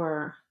tool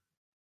for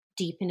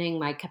deepening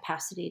my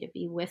capacity to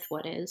be with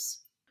what is.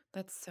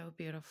 That's so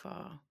beautiful.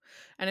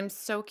 And I'm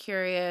so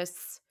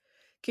curious.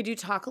 Could you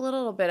talk a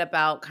little bit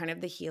about kind of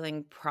the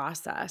healing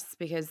process?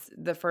 Because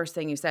the first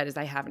thing you said is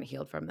I haven't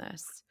healed from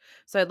this.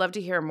 So I'd love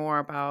to hear more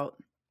about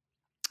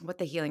what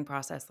the healing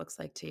process looks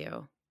like to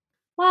you.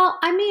 Well,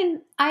 I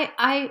mean,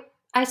 I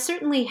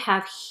certainly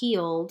have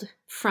healed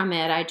from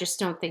it. I just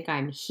don't think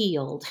I'm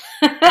healed,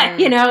 Mhm,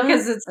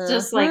 because it's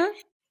just like mhm.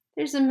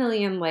 there's a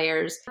million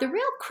layers. The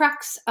real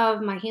crux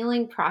of my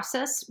healing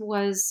process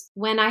was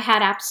when I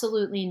had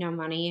absolutely no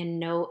money and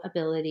no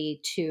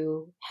ability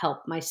to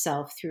help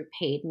myself through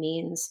paid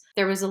means.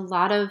 There was a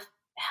lot of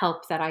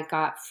help that I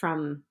got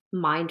from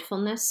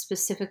mindfulness,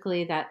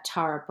 specifically that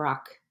Tara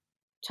Brach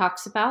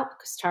talks about,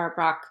 because Tara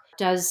Brach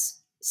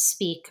does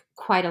speak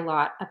quite a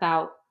lot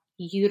about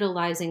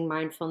utilizing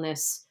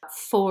mindfulness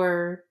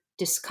for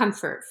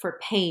discomfort, for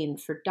pain,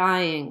 for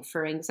dying,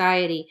 for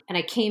anxiety. And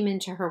I came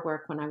into her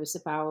work when I was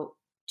about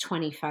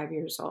 25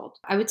 years old.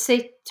 I would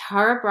say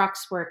Tara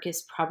Brach's work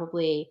is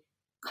probably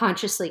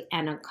consciously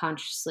and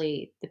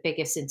unconsciously the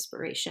biggest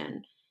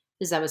inspiration,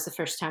 because that was the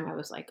first time I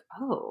was like,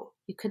 oh,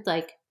 you could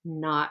like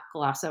not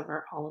gloss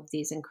over all of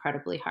these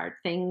incredibly hard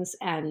things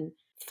and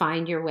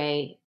find your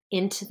way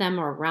into them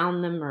or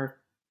around them or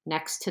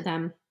next to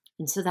them.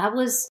 And so that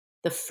was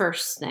the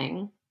first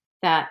thing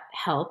that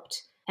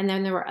helped. And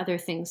then there were other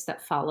things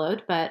that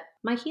followed. But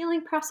my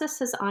healing process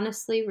has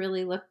honestly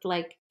really looked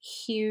like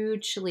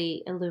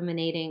hugely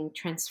illuminating,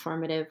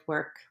 transformative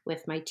work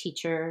with my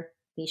teacher,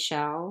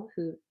 Michelle,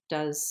 who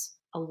does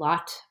a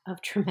lot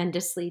of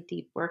tremendously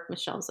deep work.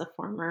 Michelle's a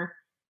former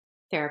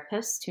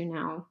therapist who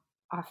now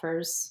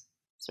offers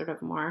sort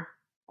of more,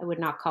 I would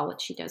not call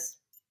what she does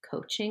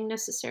coaching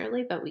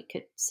necessarily, but we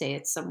could say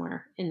it's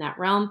somewhere in that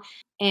realm.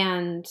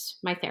 And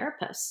my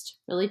therapist,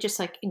 really just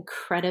like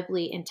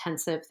incredibly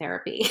intensive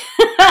therapy.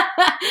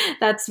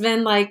 That's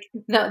been like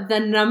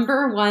the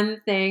number one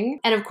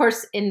thing. And of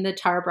course, in the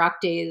Tara Brach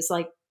days,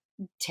 like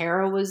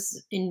tarot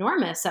was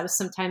enormous. That was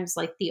sometimes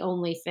like the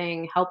only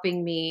thing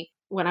helping me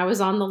when I was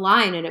on the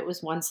line and it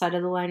was one side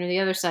of the line or the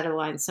other side of the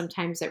line.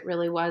 Sometimes it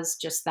really was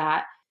just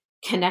that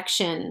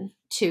connection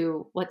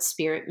to what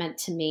spirit meant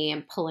to me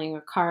and pulling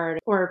a card,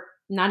 or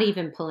not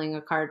even pulling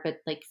a card, but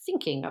like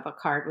thinking of a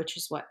card, which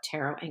is what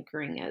tarot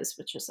anchoring is,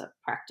 which is a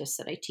practice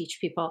that I teach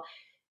people.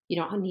 You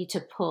don't need to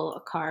pull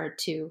a card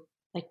to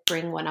like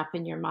bring one up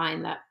in your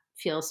mind that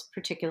feels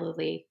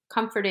particularly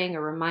comforting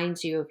or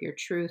reminds you of your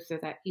truth, or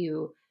that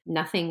you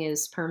nothing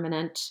is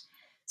permanent.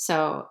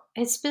 So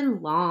it's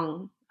been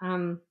long.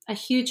 A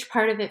huge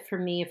part of it for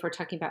me, if we're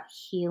talking about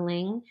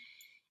healing,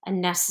 a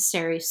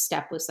necessary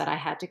step was that I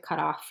had to cut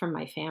off from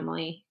my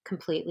family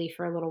completely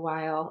for a little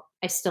while.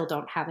 I still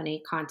don't have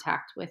any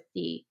contact with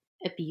the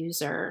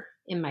abuser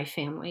in my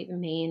family, the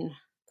main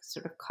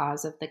sort of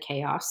cause of the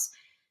chaos,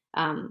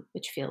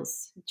 which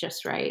feels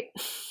just right.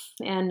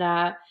 and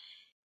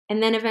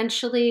and then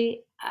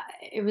eventually,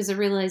 it was a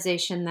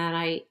realization that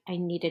I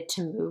needed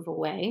to move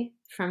away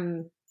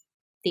from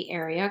the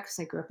area because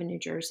I grew up in New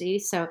Jersey.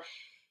 So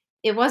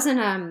it wasn't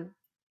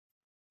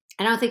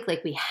I don't think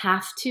like we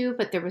have to,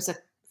 but there was a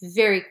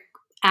very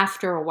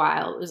after a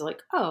while it was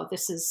like, oh,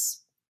 this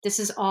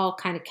is all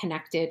kind of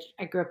connected.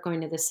 I grew up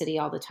going to the city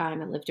all the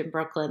time. I lived in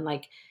Brooklyn.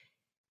 Like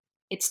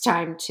it's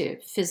time to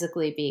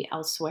physically be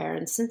elsewhere.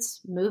 And since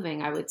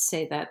moving, I would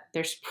say that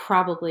there's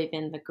probably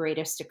been the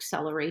greatest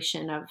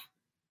acceleration of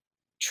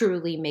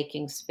truly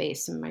making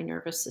space in my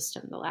nervous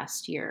system the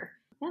last year.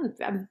 And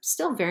I'm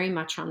still very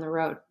much on the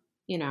road,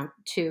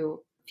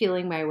 to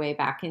feeling my way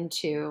back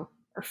into,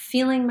 or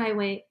feeling my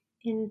way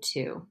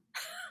into,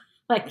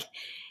 like,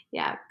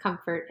 yeah,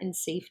 comfort and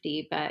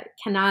safety, but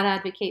cannot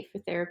advocate for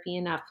therapy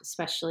enough,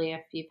 especially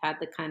if you've had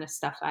the kind of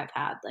stuff I've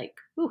had. Like,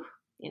 whew,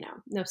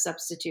 no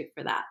substitute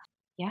for that.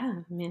 Yeah,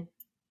 I mean,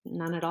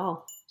 none at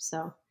all.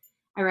 So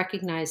I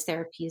recognize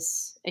therapy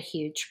is a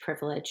huge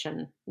privilege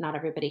and not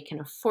everybody can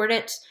afford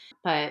it.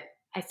 But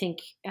I think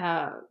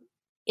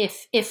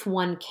if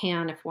one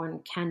can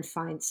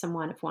find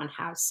someone, if one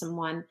has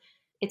someone,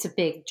 it's a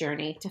big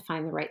journey to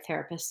find the right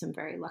therapist. I'm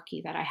very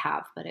lucky that I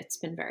have, but it's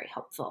been very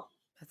helpful.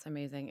 That's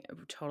amazing.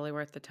 Totally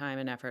worth the time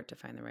and effort to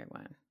find the right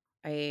one.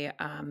 I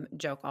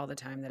joke all the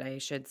time that I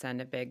should send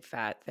a big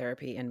fat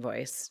therapy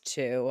invoice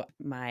to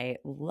my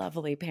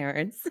lovely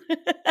parents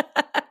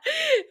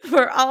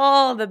for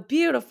all the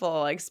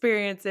beautiful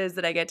experiences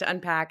that I get to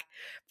unpack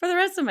for the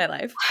rest of my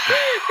life.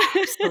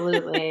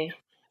 Absolutely.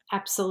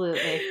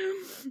 Absolutely.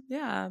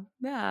 Yeah,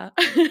 yeah.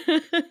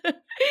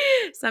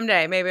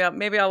 Someday, maybe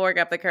I'll work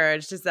up the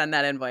courage to send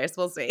that invoice.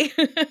 We'll see.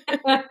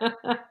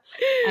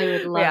 I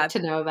would But love yeah,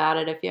 to know about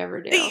it if you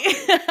ever do.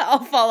 I'll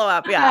follow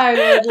up. Yeah.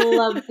 I would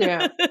love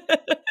to.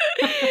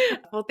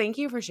 Well, thank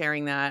you for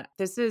sharing that.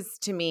 This is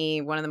to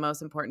me one of the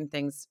most important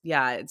things.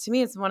 Yeah, to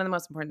me, it's one of the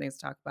most important things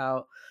to talk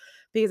about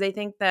because I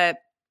think that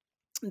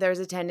there's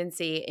a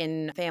tendency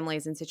in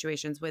families and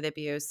situations with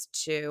abuse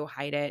to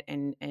hide it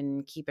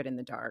and keep it in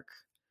the dark.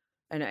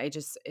 And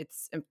it's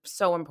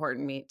so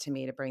important to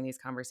me to bring these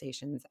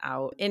conversations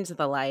out into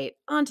the light,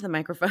 onto the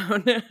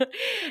microphone.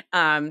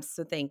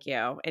 So thank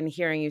you. And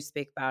hearing you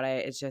speak about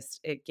it,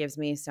 it gives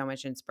me so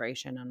much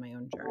inspiration on my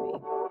own journey.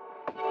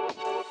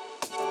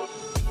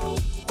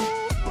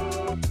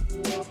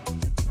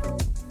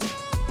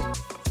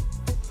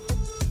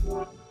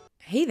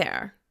 Hey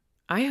there.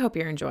 I hope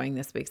you're enjoying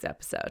this week's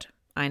episode.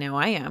 I know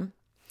I am.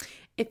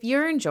 If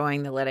you're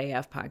enjoying the Lit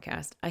AF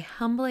podcast, I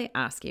humbly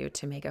ask you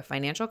to make a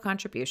financial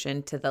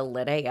contribution to the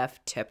Lit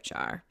AF tip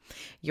jar.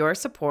 Your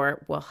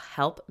support will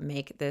help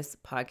make this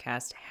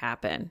podcast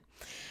happen.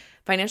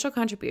 Financial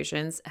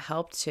contributions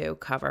help to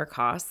cover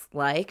costs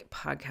like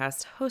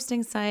podcast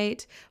hosting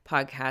site,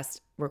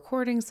 podcast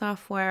recording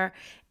software,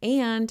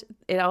 and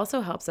it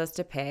also helps us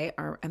to pay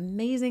our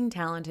amazing,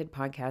 talented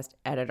podcast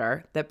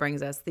editor that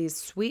brings us these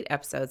sweet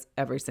episodes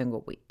every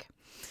single week.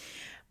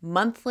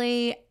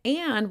 Monthly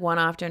and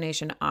one-off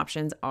donation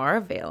options are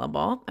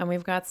available, and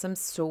we've got some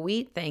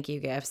sweet thank you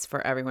gifts for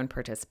everyone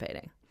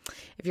participating.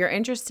 If you're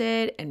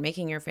interested in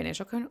making your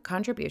financial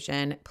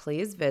contribution,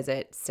 please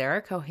visit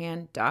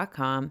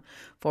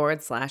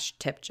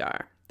sarahcohan.com/tip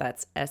jar.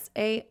 That's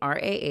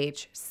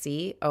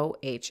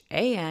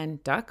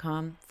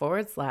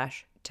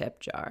sarahcohan.com/tip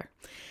jar.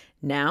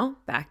 Now,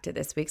 back to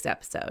this week's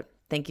episode.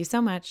 Thank you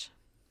so much.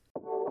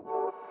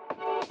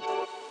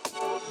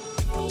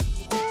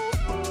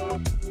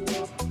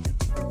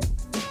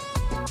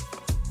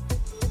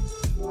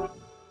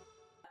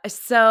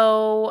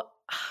 So,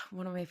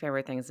 one of my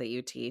favorite things that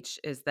you teach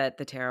is that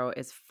the tarot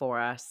is for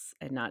us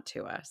and not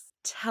to us.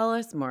 Tell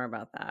us more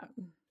about that.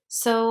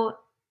 So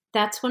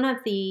that's one of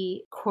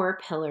the core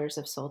pillars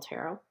of Soul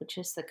Tarot, which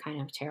is the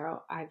kind of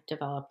tarot I've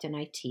developed and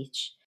I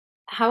teach.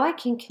 How I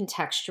can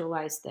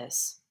contextualize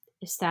this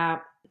is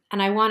that,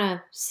 and I want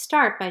to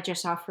start by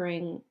just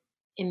offering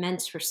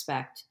immense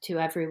respect to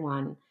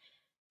everyone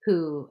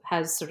who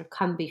has sort of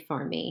come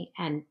before me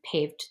and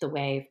paved the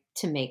way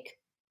to make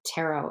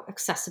tarot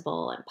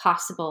accessible and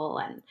possible.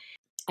 And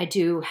I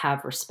do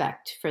have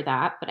respect for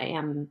that, but I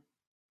am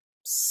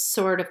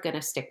sort of going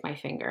to stick my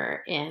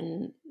finger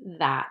in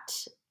that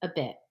a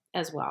bit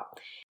as well.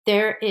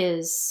 There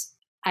is,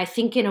 I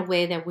think, in a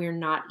way that we're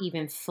not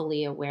even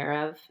fully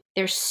aware of,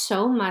 there's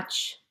so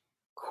much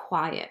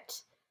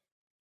quiet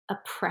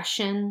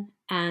oppression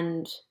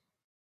and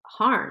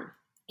harm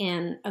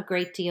in a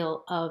great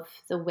deal of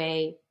the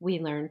way we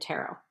learn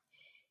tarot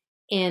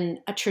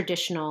in a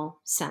traditional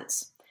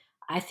sense.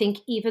 I think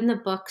even the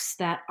books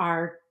that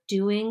are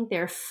doing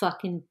their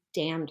fucking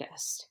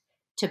damnedest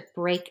to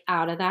break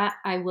out of that,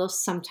 I will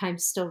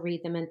sometimes still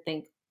read them and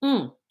think,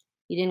 you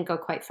didn't go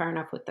quite far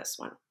enough with this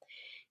one.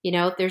 You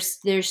know,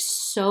 there's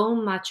so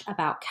much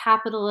about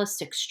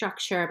capitalistic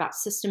structure, about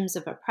systems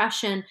of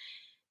oppression.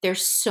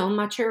 There's so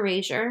much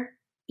erasure,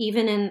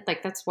 even in,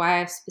 like, that's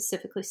why I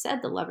specifically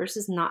said The Lovers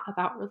is not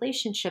about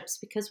relationships,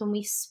 because when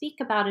we speak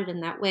about it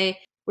in that way,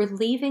 we're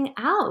leaving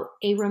out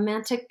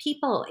aromantic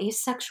people,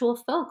 asexual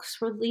folks.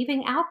 We're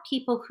leaving out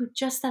people who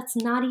just, that's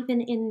not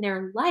even in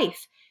their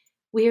life.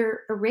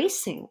 We're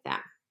erasing them.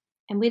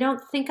 And we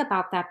don't think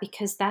about that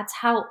because that's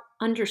how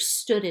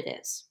understood it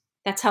is.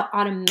 That's how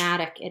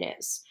automatic it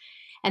is.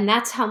 And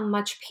that's how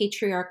much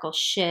patriarchal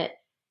shit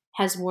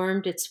has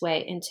wormed its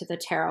way into the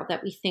tarot,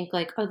 that we think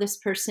like, oh, this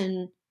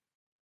person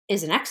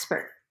is an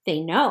expert.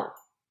 They know.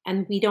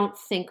 And we don't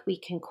think we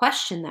can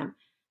question them.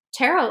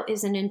 Tarot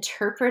is an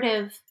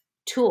interpretive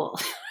tool,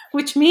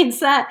 which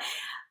means that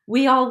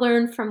we all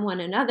learn from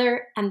one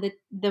another. And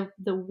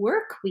the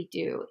work we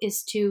do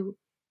is to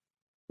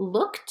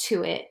look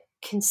to it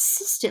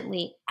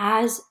consistently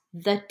as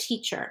the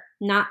teacher,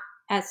 not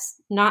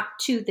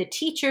to the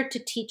teacher to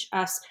teach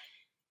us.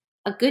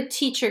 A good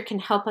teacher can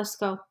help us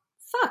go,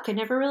 fuck, I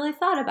never really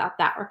thought about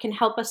that, or can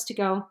help us to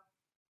go.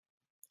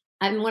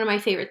 And one of my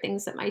favorite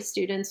things that my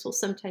students will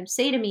sometimes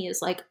say to me is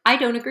like, I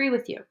don't agree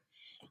with you. I'm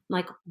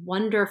like,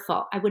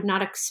 wonderful. I would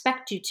not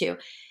expect you to.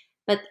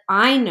 But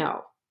I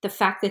know the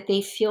fact that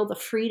they feel the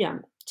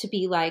freedom to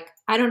be like,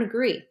 I don't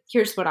agree.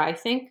 Here's what I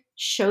think,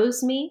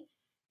 shows me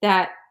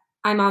that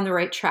I'm on the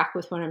right track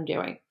with what I'm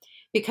doing.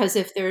 Because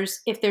if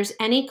there's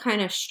any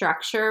kind of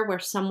structure where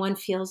someone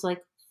feels like,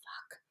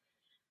 fuck,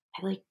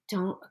 I like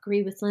don't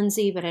agree with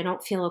Lindsay, but I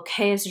don't feel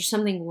okay. Is there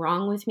something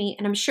wrong with me?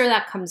 And I'm sure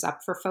that comes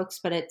up for folks,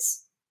 but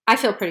I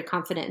feel pretty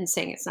confident in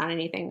saying it's not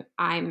anything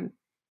I'm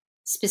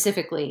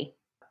specifically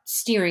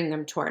steering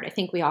them toward. I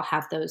think we all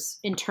have those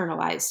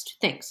internalized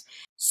things.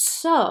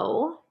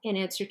 So, in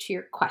answer to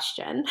your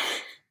question,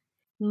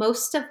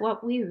 most of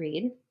what we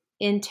read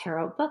in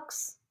tarot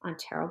books, on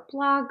tarot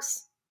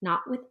blogs,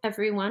 not with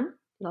everyone,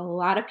 but a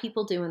lot of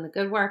people doing the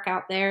good work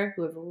out there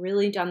who have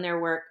really done their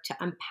work to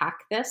unpack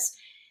this.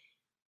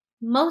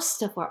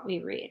 Most of what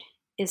we read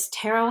is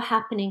tarot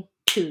happening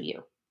to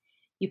you.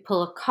 You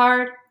pull a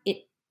card,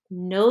 it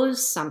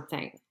knows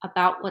something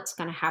about what's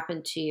going to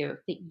happen to you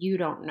that you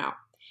don't know.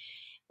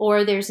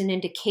 Or there's an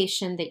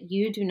indication that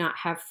you do not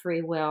have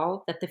free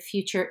will, that the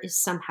future is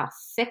somehow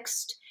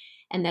fixed,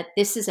 and that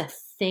this is a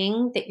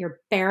thing that you're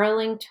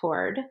barreling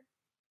toward,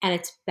 and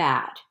it's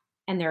bad.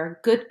 And there are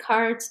good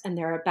cards, and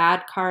there are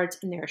bad cards,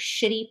 and there are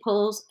shitty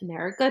pulls, and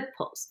there are good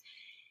pulls.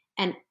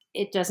 And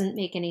it doesn't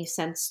make any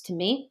sense to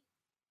me,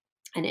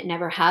 and it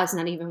never has,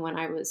 not even when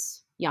I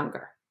was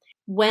younger.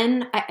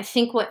 When I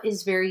think what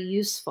is very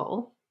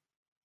useful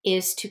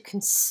is to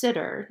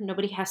consider,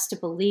 nobody has to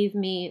believe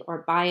me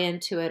or buy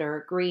into it or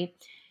agree,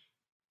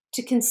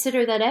 to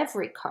consider that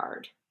every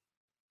card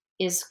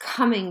is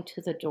coming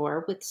to the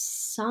door with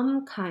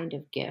some kind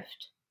of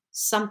gift,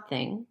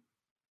 something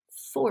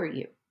for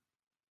you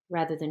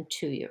rather than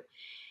to you.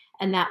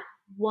 And that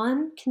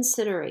one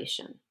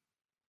consideration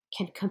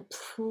can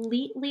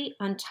completely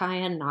untie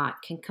a knot,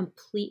 can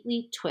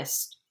completely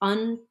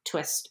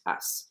untwist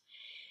us.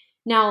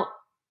 Now,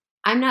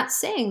 I'm not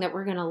saying that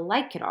we're going to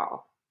like it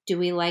all. Do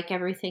we like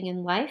everything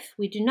in life?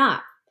 We do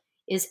not.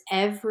 Is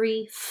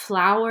every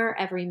flower,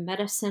 every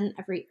medicine,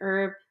 every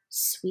herb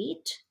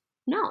sweet?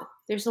 No.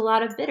 There's a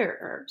lot of bitter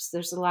herbs.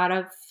 There's a lot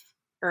of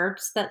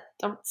herbs that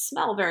don't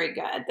smell very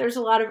good. There's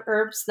a lot of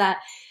herbs that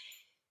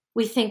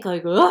we think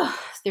like, oh,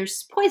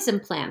 there's poison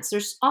plants.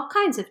 There's all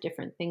kinds of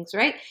different things,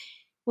 right?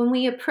 When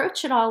we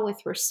approach it all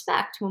with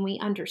respect, when we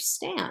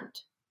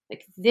understand,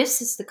 like,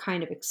 this is the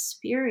kind of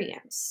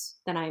experience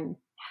that I'm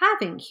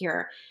having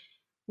here,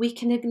 we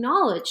can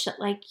acknowledge that,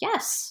 like,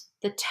 yes,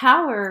 the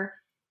tower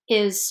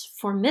is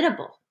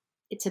formidable.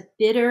 It's a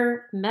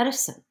bitter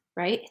medicine,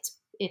 right?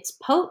 It's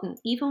potent,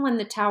 even when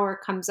the tower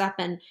comes up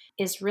and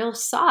is real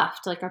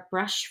soft, like a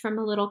brush from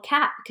a little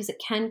cat, because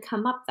it can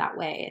come up that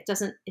way.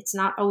 It's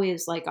not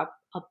always like a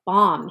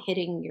bomb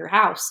hitting your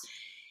house.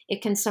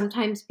 It can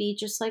sometimes be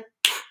just like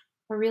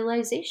a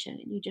realization,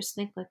 and you just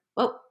think like,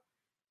 whoa.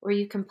 Or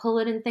you can pull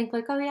it and think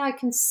like, oh yeah, I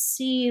can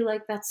see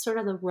like that's sort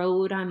of the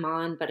road I'm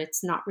on, but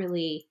it's not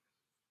really.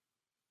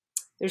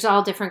 There's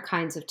all different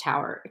kinds of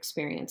tower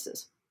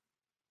experiences.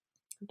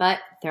 But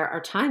there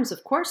are times,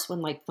 of course, when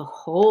like the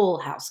whole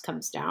house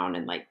comes down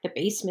and like the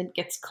basement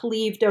gets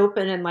cleaved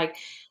open and like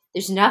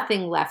there's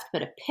nothing left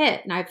but a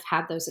pit. And I've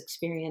had those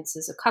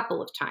experiences a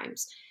couple of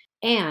times.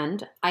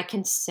 And I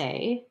can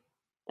say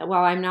that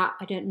while I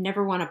didn't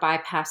never want to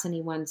bypass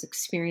anyone's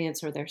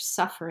experience or their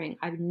suffering,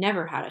 I've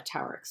never had a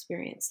tower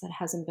experience that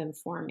hasn't been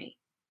for me,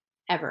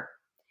 ever.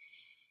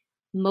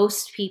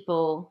 Most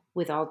people,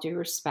 with all due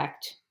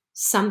respect,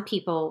 some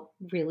people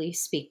really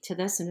speak to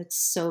this, and it's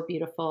so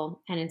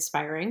beautiful and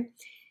inspiring.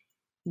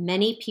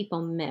 Many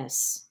people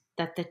miss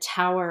that the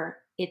tower,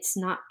 it's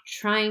not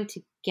trying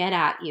to get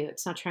at you,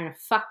 it's not trying to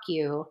fuck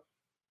you.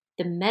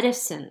 The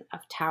medicine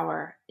of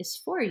tower is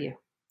for you.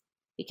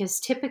 Because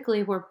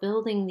typically we're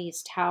building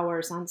these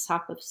towers on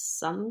top of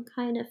some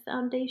kind of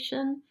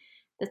foundation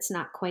that's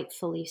not quite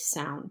fully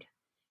sound.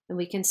 And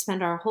we can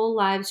spend our whole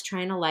lives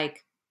trying to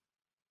like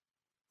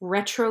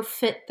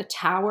retrofit the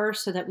tower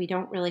so that we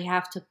don't really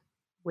have to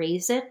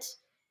raise it.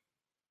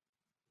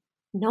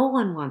 No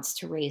one wants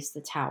to raise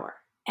the tower.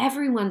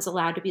 Everyone's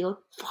allowed to be like,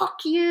 fuck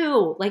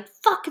you, like,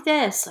 fuck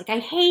this, like, I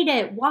hate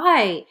it,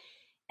 why?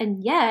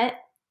 And yet,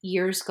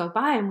 years go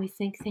by and we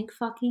think, thank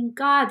fucking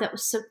God, that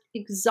was so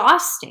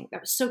exhausting,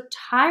 that was so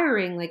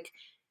tiring, like,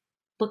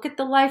 look at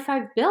the life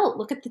I've built,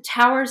 look at the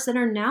towers that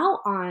are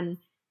now on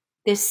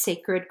this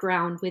sacred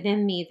ground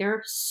within me,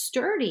 they're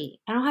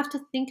sturdy, I don't have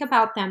to think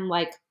about them,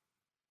 like,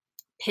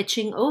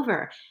 pitching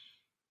over.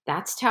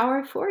 That's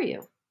tower for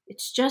you.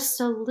 It's just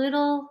a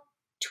little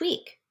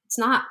tweak. It's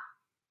not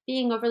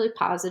being overly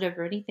positive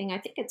or anything. I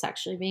think it's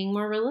actually being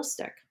more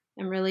realistic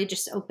and really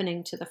just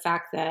opening to the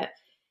fact that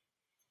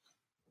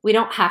we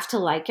don't have to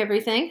like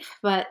everything,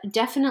 but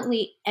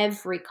definitely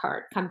every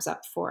card comes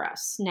up for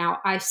us. Now,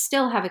 I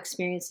still have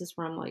experiences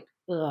where I'm like,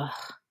 ugh,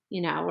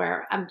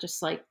 where I'm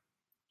just like,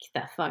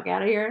 get the fuck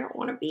out of here. I don't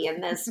want to be in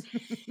this.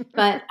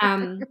 But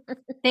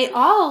they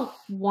all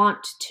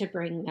want to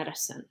bring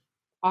medicine,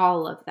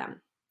 all of them.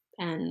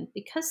 And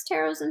because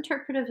tarot's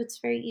interpretive, it's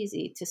very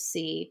easy to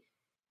see.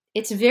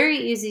 It's very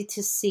easy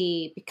to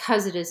see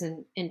because it is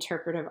an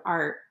interpretive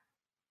art.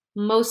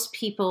 Most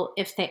people,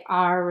 if they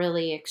are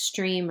really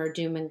extreme or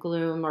doom and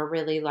gloom or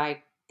really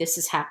like, this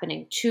is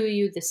happening to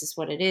you, this is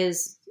what it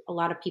is, a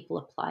lot of people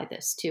apply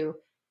this to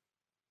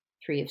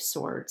Three of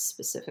Swords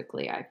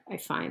specifically. I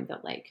find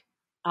that like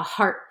a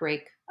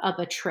heartbreak, a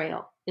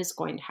betrayal is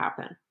going to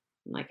happen.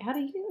 I'm like, how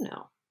do you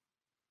know?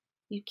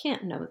 You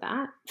can't know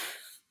that.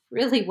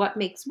 Really, what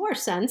makes more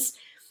sense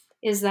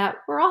is that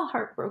we're all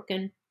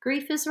heartbroken.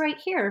 Grief is right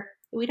here.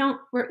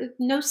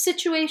 No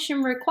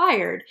situation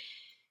required.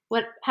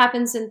 What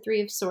happens in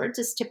Three of Swords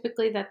is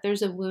typically that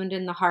there's a wound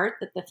in the heart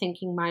that the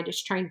thinking mind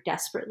is trying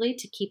desperately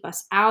to keep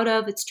us out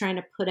of. It's trying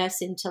to put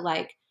us into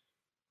like,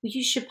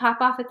 you should pop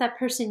off at that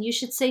person. You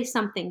should say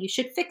something. You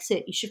should fix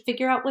it. You should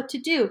figure out what to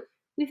do.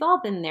 We've all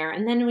been there.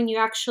 And then when you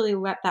actually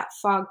let that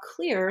fog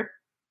clear,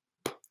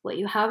 what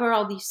you have are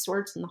all these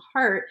swords in the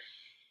heart.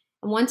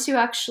 And once you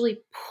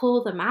actually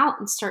pull them out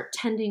and start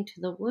tending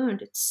to the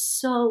wound, it's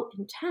so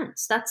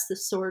intense. That's the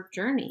sword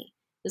journey.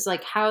 Is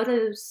like, how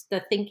does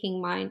the thinking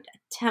mind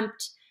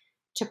attempt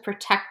to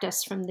protect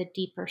us from the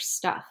deeper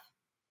stuff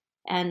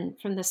and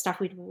from the stuff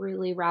we'd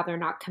really rather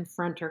not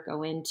confront or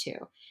go into?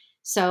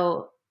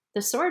 So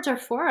the swords are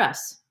for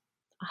us.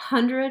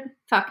 100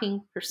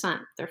 fucking %.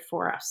 They're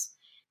for us.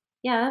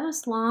 Yeah, that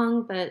was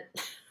long, but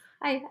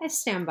I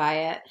stand by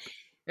it.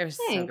 It was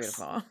Thanks.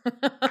 so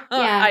beautiful.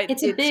 Yeah,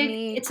 it's a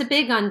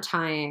big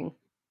untying.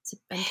 It's a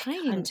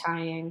big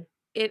untying.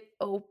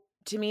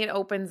 To me, it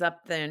opens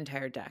up the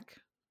entire deck.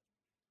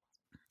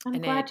 I'm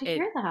And glad to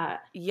hear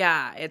that.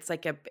 yeah,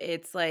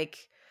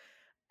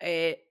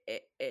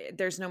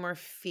 there's no more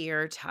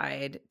fear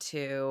tied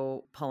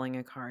to pulling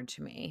a card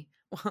to me.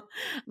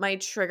 My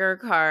trigger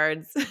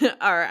cards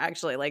are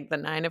actually like the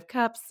 9 of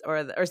cups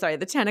or sorry,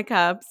 the 10 of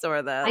cups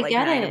or the I like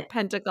get 9 of it.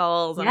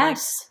 pentacles. I'm like,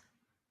 Yes.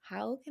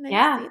 how can I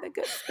Yeah. see the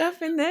good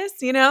stuff in this,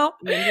 you know?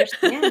 I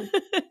understand.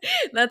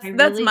 That's I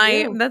that's really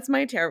my do. that's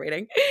my tarot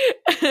reading.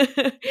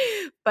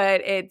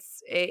 But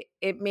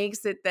it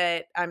makes it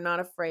that I'm not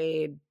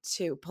afraid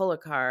to pull a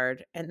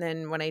card, and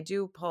then when I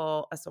do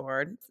pull a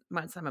sword,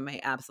 some of my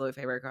absolute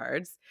favorite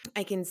cards,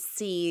 I can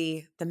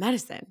see the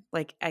medicine.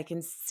 Like I can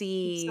I'm so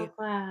see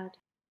glad.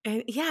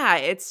 and yeah,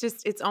 it's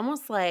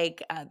almost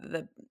like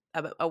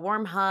a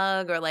warm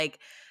hug or like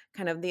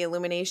kind of the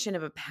illumination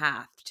of a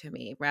path to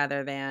me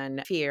rather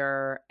than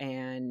fear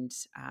and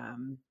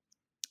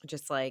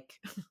just like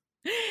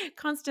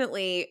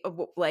constantly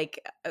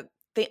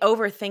the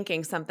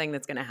overthinking something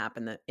that's going to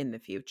happen in the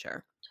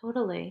future.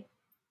 Totally.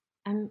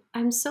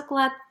 I'm so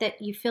glad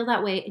that you feel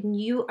that way, and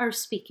you are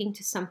speaking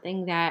to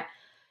something that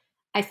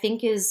I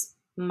think is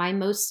my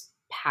most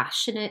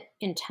passionate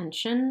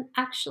intention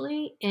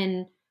actually.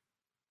 And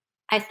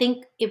I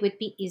think it would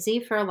be easy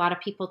for a lot of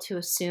people to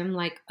assume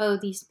like, oh,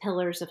 these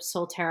pillars of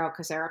soul tarot,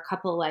 because there are a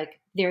couple like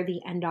they're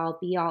the end all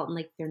be all, and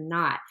like they're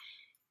not.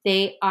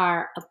 They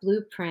are a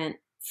blueprint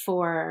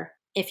for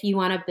if you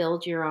want to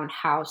build your own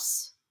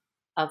house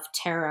of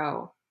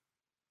tarot,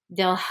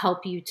 they'll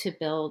help you to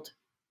build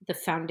the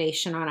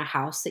foundation on a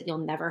house that you'll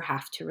never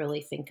have to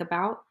really think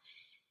about.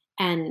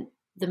 And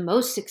the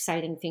most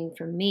exciting thing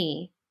for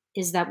me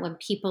is that when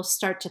people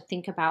start to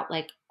think about,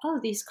 like, oh,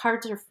 these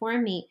cards are for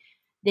me,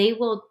 they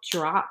will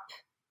drop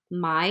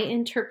my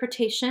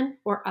interpretation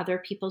or other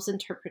people's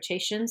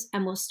interpretations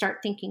and will start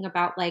thinking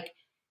about, like,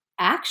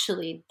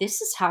 actually, this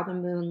is how the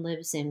moon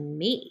lives in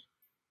me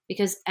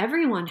because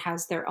everyone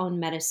has their own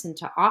medicine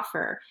to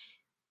offer.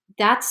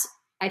 That's,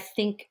 I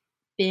think,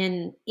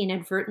 been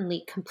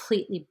inadvertently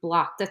completely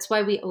blocked. That's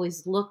why we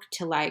always look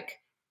to, like,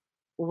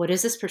 well, what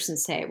does this person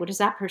say? What does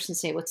that person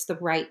say? What's the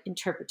right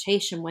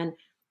interpretation? When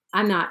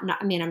I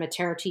mean, I'm a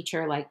tarot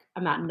teacher, like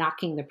I'm not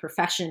knocking the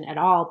profession at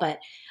all, but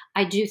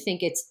I do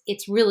think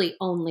it's really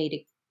only to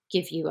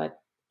give you a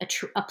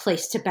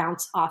place to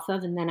bounce off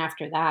of. And then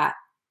after that,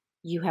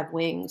 you have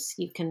wings,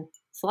 you can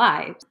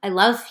fly. I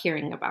love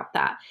hearing about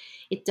that.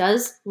 It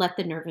does let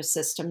the nervous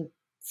system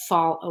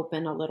fall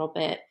open a little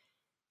bit,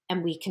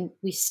 and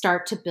we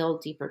start to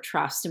build deeper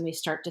trust, and we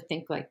start to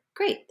think like,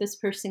 great, this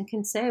person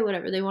can say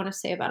whatever they want to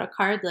say about a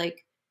card,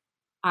 like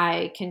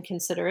I can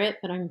consider it,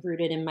 but I'm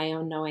rooted in my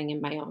own knowing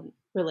and my own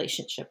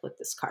relationship with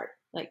this card.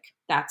 Like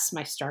that's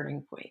my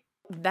starting point.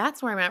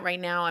 That's where I'm at right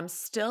now. I'm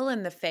still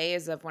in the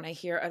phase of when I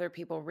hear other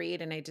people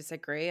read and I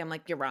disagree, I'm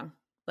like, you're wrong.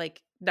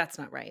 Like that's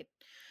not right.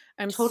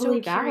 I'm so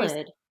Totally curious.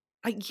 valid.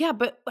 Yeah,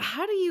 but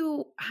how do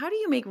you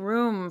make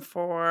room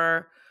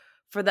for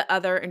the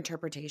other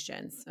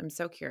interpretations? I'm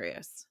so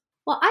curious.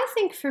 Well, I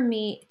think for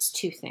me it's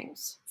two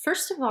things.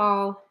 First of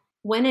all,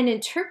 when an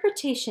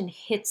interpretation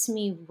hits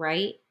me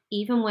right,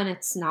 even when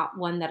it's not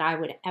one that I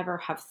would ever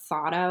have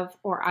thought of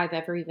or I've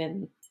ever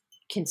even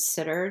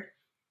considered,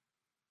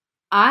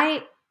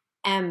 I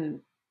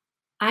am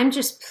I'm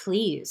just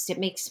pleased. It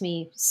makes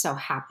me so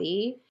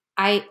happy.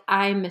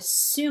 I'm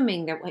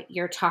assuming that what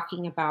you're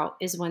talking about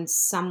is when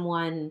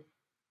someone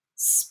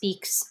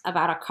speaks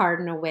about a card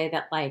in a way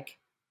that like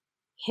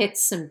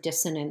hits some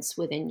dissonance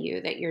within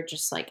you that you're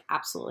just like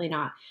absolutely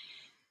not.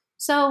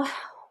 So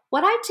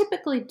what I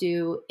typically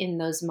do in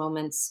those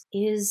moments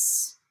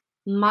is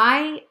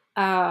my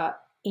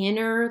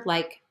inner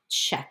like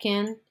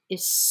check-in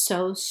is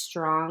so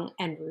strong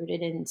and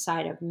rooted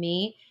inside of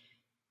me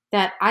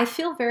that I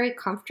feel very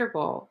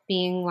comfortable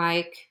being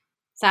like,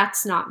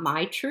 that's not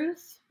my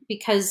truth.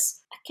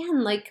 Because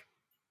again, like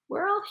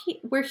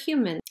we're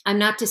human. I'm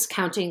not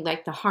discounting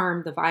like the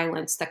harm, the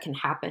violence that can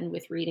happen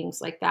with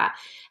readings like that.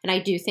 And I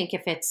do think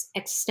if it's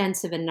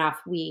extensive enough,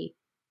 we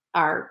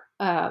are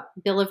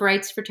Bill of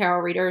Rights for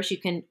tarot readers. You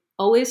can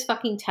always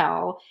fucking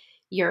tell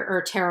your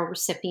or tarot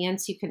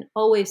recipients. You can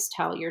always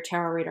tell your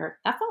tarot reader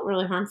that felt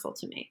really harmful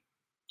to me.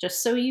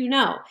 Just so you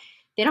know,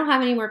 they don't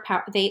have any more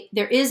power.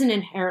 There is an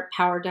inherent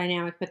power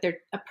dynamic, but they're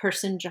a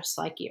person just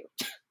like you.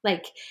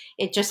 Like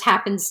it just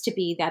happens to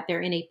be that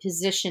they're in a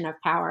position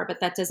of power, but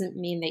that doesn't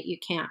mean that you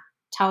can't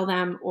tell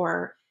them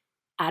or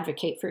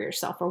advocate for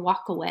yourself or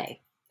walk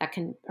away. That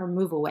can or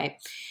move away.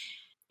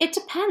 It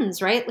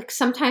depends, right? Like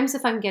sometimes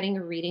if I'm getting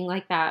a reading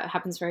like that, it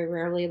happens very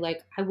rarely,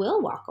 like I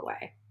will walk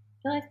away.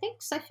 But I think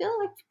I feel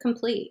like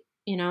complete,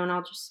 and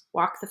I'll just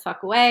walk the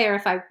fuck away. Or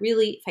if I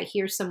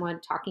hear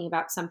someone talking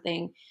about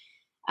something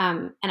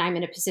and I'm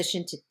in a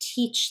position to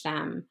teach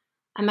them,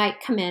 I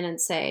might come in and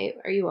say,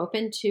 are you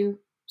open to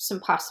some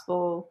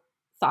possible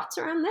thoughts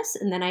around this?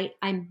 And then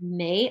I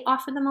may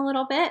offer them a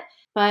little bit.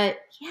 But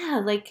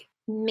yeah, like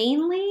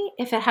mainly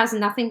if it has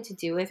nothing to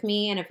do with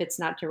me and if it's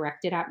not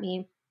directed at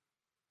me,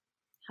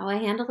 how I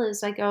handle it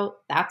is I go,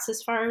 that's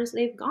as far as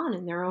they've gone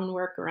in their own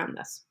work around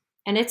this.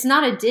 And it's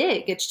not a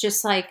dig. It's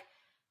just like,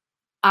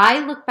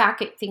 I look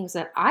back at things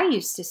that I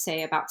used to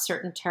say about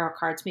certain tarot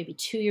cards maybe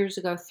 2 years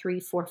ago, 3,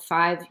 4,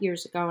 5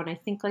 years ago, and I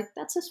think like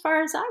that's as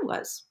far as I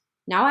was.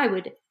 Now I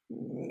would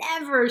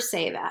never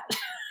say that.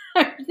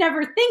 I would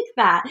never think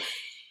that.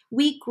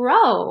 We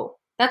grow.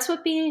 That's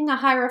what being a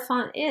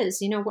hierophant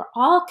is. We're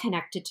all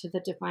connected to the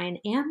divine,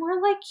 and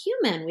we're like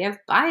human. We have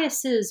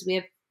biases.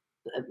 We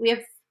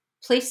have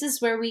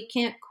places where we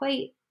can't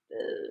quite.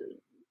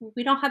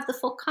 We don't have the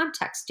full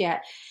context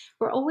yet.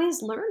 We're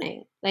always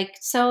learning. Like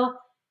so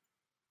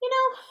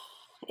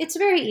it's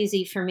very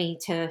easy for me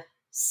to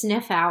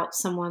sniff out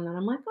someone that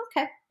I'm like,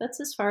 okay, that's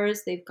as far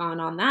as they've gone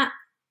on that.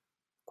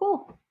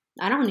 Cool.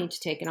 I don't need to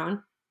take it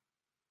on.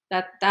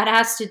 That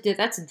has to do,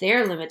 that's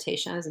their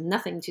limitation. It has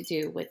nothing to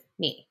do with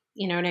me.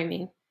 You know what I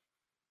mean?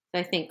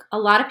 I think a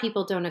lot of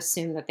people don't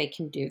assume that they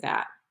can do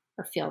that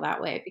or feel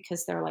that way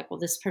because they're like, well,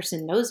 this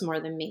person knows more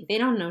than me. They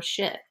don't know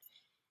shit.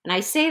 And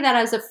I say that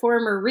as a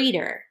former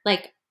reader.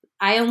 Like,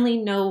 I only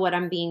know what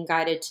I'm being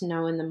guided to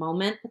know in the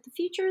moment, but the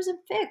future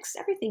isn't fixed.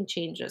 Everything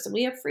changes and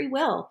we have free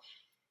will.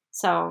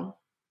 So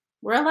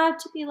we're allowed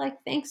to be like,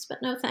 thanks,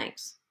 but no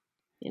thanks.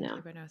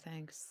 But no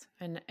thanks.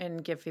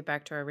 And give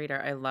feedback to our reader.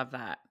 I love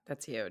that.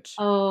 That's huge.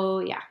 Oh,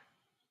 yeah.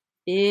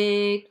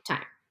 Big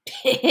time.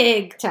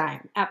 Big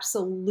time.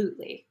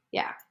 Absolutely.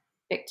 Yeah.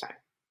 Big time.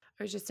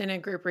 I was just in a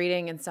group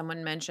reading and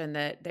someone mentioned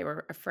that they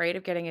were afraid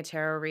of getting a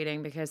tarot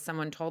reading because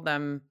someone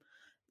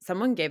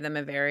gave them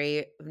a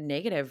very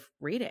negative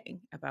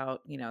reading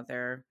about,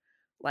 their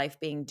life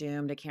being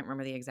doomed. I can't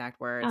remember the exact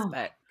words, Oh,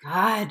 but my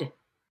God.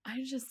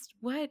 I just,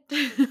 what?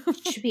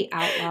 It should be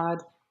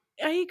outlawed.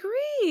 I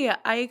agree.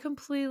 I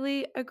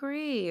completely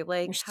agree.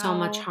 Like There's so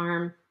much how,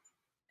 harm.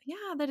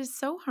 yeah, that is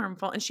so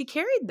harmful. And she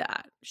carried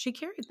that.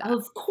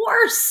 Of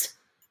course.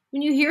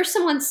 When you hear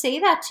someone say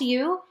that to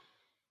you,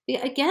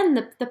 again,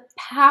 the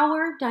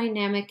power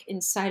dynamic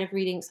inside of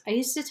readings. I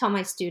used to tell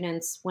my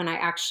students when I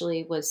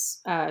actually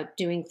was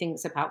doing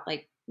things about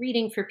like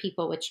reading for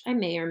people, which I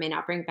may or may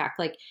not bring back,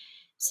 like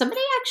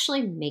somebody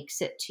actually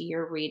makes it to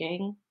your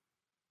reading,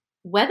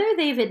 whether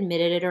they've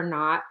admitted it or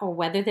not, or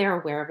whether they're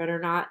aware of it or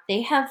not,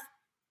 they have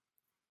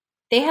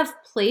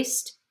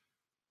placed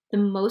the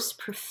most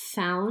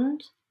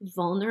profound,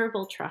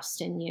 vulnerable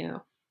trust in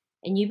you.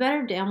 And you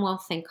better damn well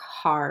think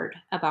hard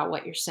about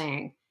what you're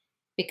saying.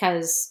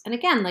 Because, and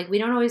again, like we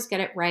don't always get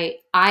it right.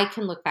 I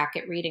can look back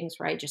at readings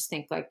where I just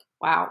think like,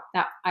 wow,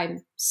 that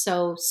I'm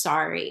so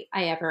sorry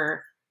I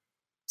ever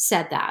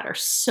said that, or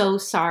so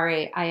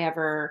sorry I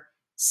ever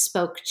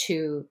spoke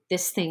to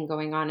this thing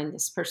going on in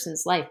this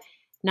person's life.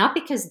 Not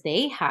because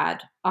they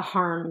had a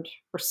harmed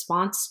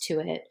response to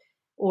it,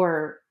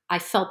 or I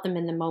felt them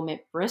in the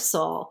moment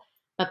bristle,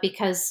 but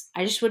because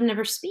I just would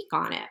never speak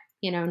on it.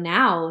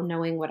 Now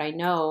knowing what I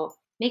know,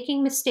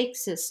 making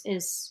mistakes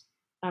is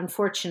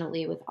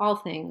unfortunately with all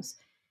things,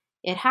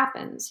 it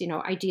happens.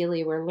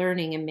 Ideally we're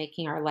learning and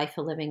making our life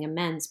a living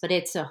amends, but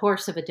it's a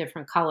horse of a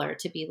different color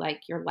to be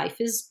like, your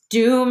life is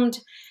doomed.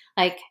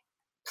 Like,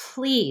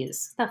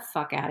 please, the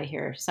fuck out of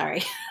here.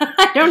 Sorry.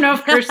 I don't know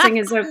if cursing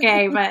is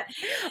okay, but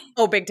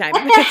oh, big time.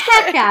 get the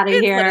heck out of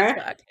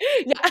here.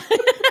 Yeah.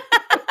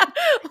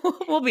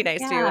 We'll be nice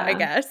to you, I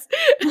guess.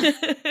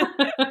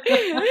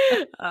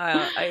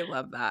 I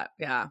love that.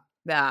 Yeah.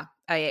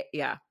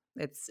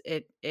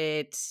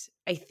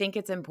 I think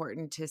it's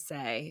important to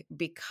say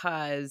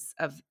because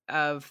of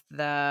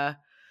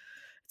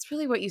it's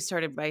really what you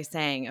started by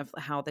saying of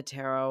how the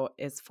tarot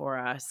is for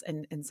us.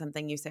 And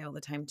something you say all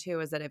the time too,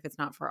 is that if it's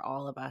not for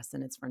all of us,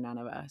 then it's for none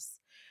of us.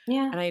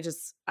 Yeah. And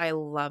I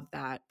love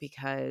that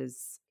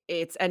because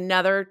it's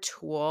another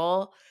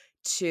tool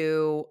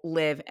to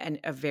live in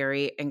a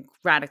very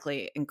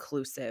radically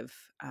inclusive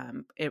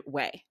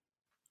way,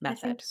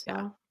 method. I think so.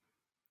 Yeah.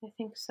 I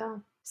think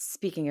so.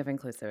 Speaking of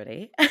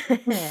inclusivity,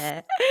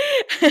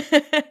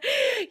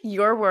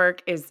 your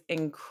work is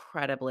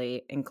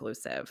incredibly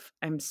inclusive.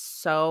 I'm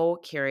so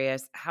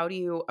curious. How do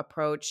you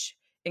approach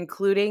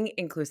including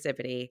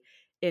inclusivity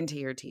into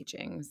your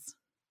teachings?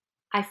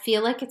 I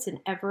feel like it's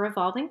an ever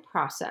evolving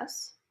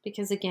process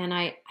because, again,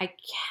 I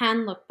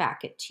can look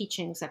back at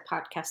teachings, at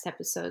podcast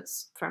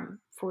episodes from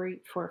 4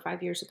 or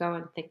 5 years ago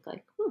and think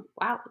like,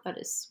 wow, that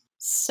is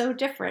so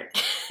different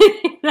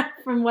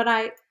from what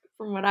I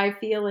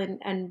feel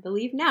and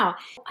believe now.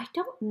 I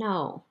don't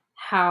know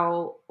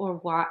how or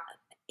what.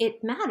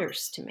 It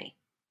matters to me.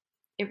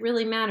 It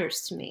really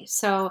matters to me.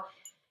 So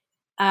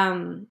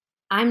I'm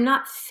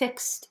not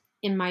fixed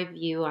in my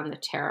view on the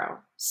tarot.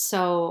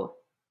 So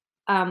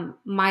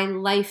my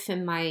life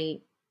and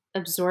my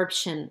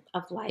absorption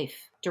of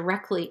life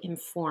directly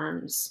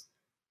informs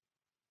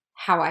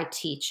how I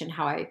teach and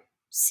how I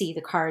see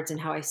the cards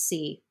and how I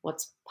see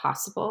what's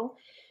possible.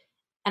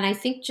 And I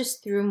think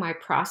just through my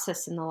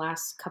process in the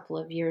last couple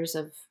of years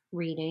of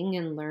reading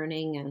and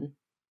learning and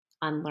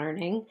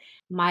unlearning,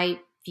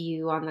 my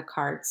view on the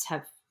cards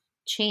have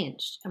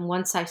changed. And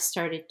once I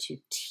started to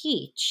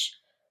teach,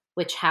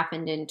 which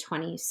happened in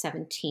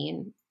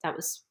 2017, that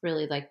was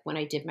really like when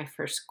I did my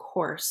first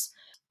course,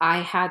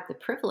 I had the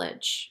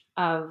privilege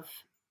of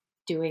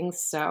doing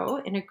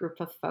so in a group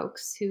of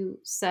folks who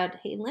said,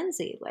 "Hey,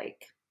 Lindsay,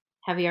 like,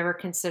 have you ever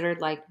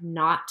considered like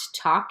not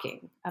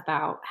talking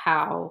about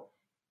how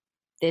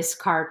this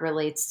card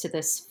relates to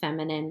this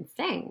feminine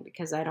thing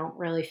because I don't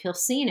really feel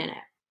seen in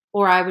it?"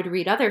 Or I would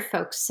read other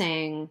folks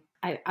saying,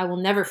 I will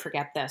never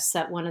forget this,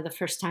 that one of the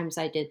first times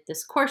I did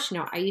this course,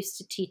 I used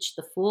to teach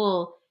the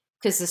Fool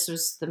because this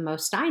was the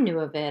most I knew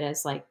of it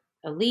as like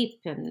a leap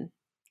and,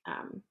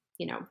 um,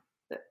 you know,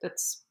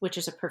 that's, which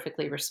is a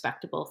perfectly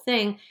respectable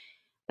thing.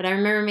 But I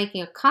remember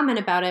making a comment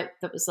about it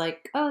that was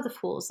like, oh, the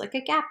Fool is like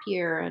a gap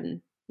year.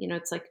 And,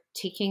 it's like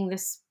taking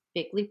this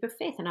big leap of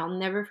faith. And I'll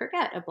never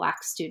forget a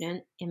Black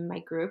student in my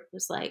group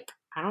was like,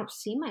 I don't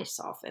see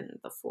myself in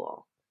the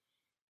Fool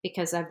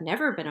because I've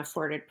never been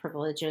afforded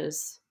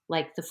privileges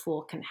like the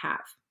Fool can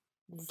have.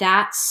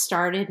 That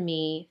started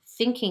me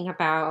thinking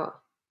about,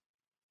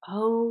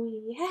 oh,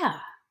 yeah,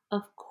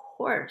 of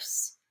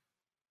course.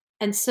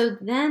 And so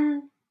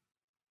then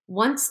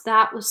once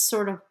that was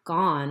sort of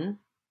gone,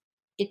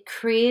 it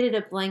created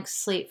a blank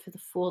slate for the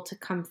Fool to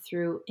come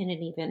through in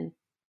an even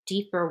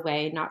deeper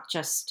way, not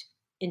just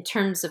in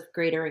terms of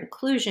greater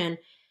inclusion,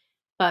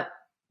 but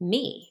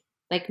me,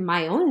 like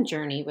my own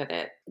journey with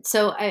it.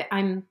 So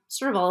I'm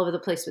sort of all over the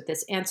place with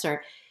this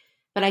answer,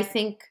 but I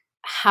think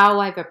how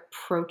I've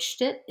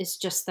approached it is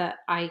just that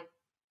I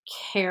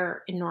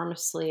care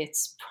enormously.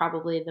 It's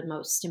probably the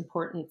most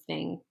important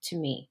thing to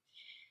me,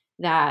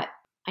 that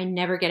I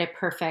never get it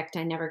perfect,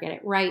 I never get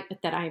it right,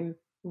 but that I'm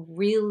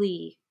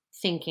really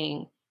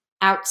thinking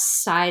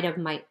outside of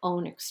my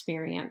own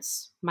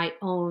experience, my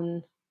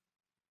own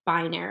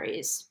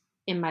binaries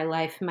in my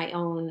life, my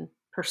own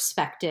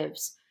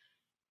perspectives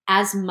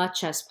as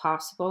much as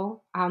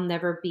possible. I'll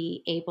never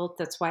be able,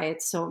 that's why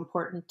it's so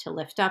important to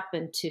lift up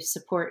and to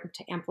support and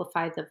to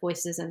amplify the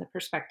voices and the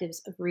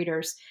perspectives of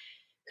readers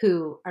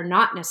who are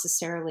not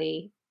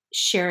necessarily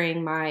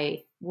sharing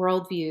my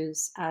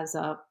worldviews as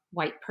a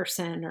white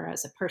person or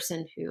as a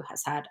person who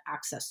has had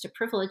access to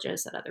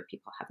privileges that other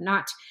people have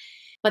not.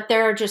 But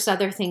there are just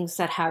other things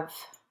that have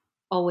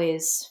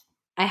always,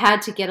 I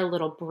had to get a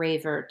little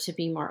braver to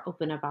be more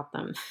open about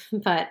them.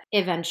 But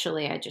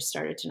eventually I just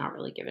started to not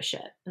really give a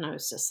shit. And I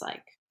was just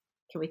like,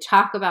 can we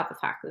talk about the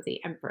fact that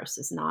the Empress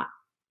is not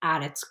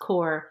at its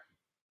core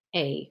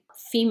a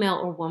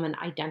female or woman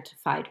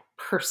identified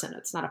person?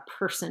 It's not a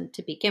person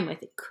to begin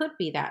with. It could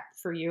be that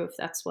for you if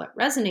that's what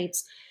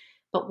resonates.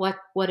 But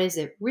what is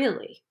it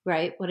really,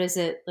 right? What is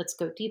it? Let's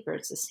go deeper.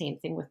 It's the same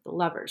thing with the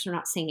Lovers. We're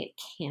not saying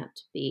it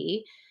can't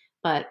be,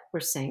 but we're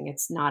saying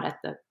it's not at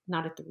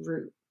the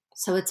root.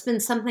 So it's been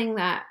something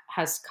that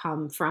has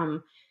come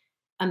from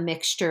a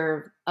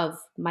mixture of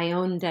my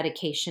own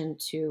dedication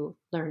to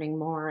learning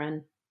more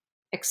and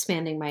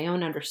expanding my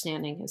own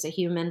understanding as a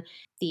human,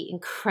 the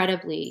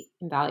incredibly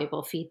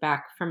invaluable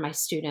feedback from my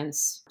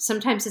students.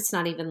 Sometimes it's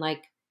not even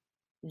like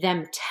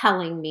them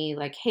telling me,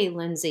 like, hey,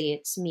 Lindsay,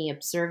 it's me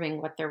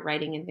observing what they're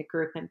writing in the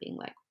group and being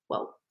like,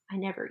 whoa, I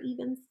never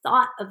even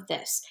thought of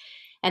this.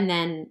 And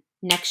then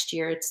next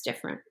year it's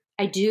different.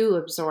 I do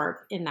absorb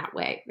in that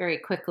way very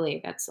quickly.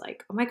 That's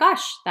like, oh my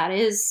gosh, that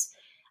is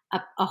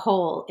a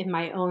hole in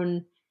my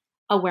own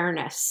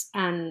awareness.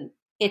 And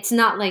it's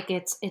not like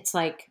it's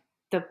like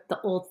the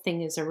old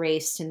thing is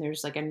erased and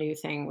there's like a new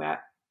thing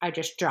that I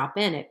just drop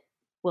in. It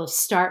will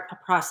start a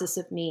process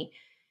of me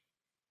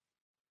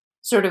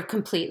sort of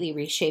completely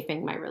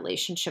reshaping my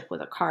relationship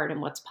with a card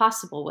and what's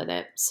possible with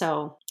it.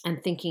 So I'm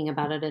thinking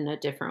about it in a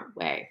different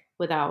way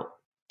without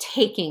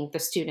taking the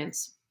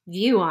student's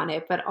view on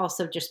it, but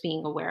also just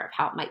being aware of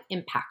how it might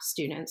impact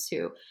students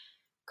who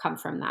come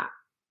from that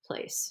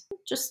place.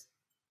 Just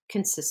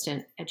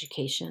consistent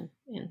education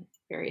in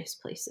various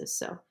places.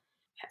 So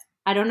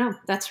I don't know.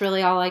 That's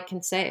really all I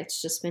can say.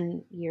 It's just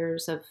been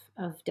years of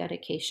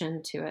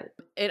dedication to it.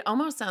 It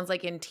almost sounds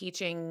like in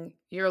teaching,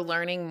 you're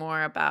learning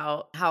more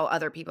about how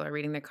other people are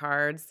reading the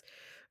cards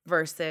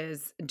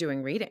versus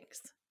doing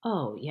readings.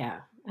 Oh,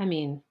 yeah. I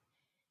mean,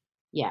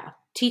 yeah.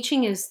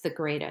 Teaching is the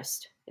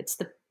greatest.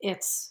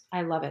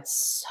 I love it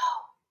so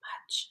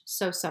much.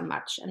 So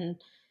much. And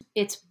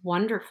it's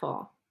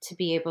wonderful to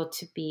be able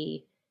to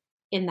be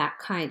in that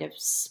kind of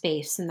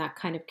space, in that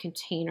kind of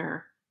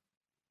container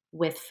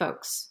with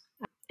folks.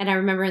 And I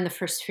remember in the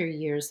first few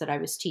years that I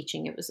was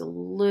teaching, it was a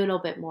little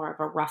bit more of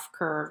a rough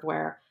curve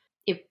where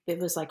it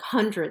was like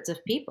hundreds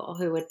of people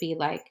who would be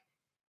like,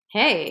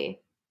 hey,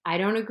 I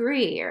don't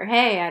agree, or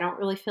hey, I don't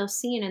really feel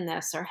seen in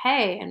this, or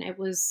hey. And it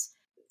was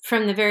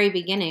from the very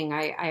beginning,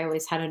 I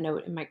always had a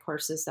note in my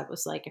courses that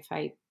was like, if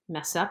I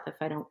mess up, if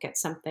I don't get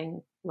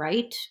something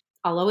right,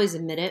 I'll always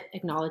admit it,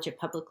 acknowledge it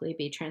publicly,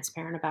 be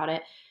transparent about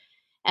it.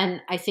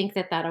 And I think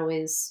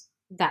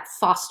that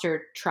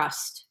fostered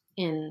trust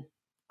in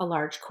a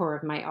large core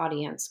of my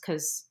audience,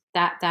 because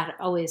that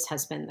always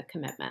has been the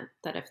commitment,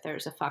 that if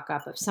there's a fuck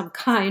up of some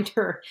kind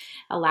or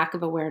a lack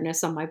of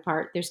awareness on my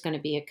part, there's going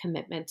to be a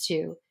commitment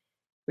to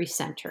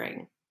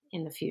recentering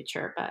in the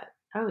future. But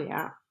oh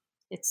yeah,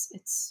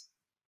 it's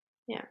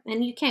yeah.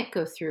 And you can't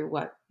go through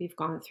what we've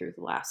gone through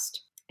the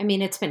last I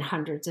mean, it's been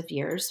hundreds of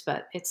years,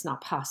 but it's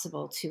not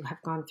possible to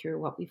have gone through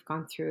what we've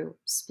gone through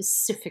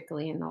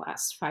specifically in the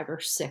last 5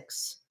 or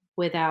 6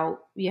 without,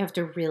 you have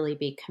to really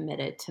be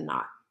committed to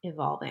not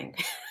evolving,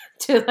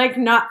 to like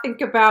not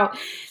think about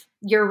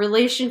your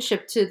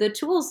relationship to the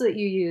tools that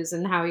you use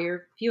and how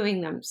you're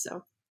viewing them.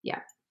 So,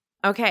 yeah.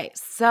 Okay,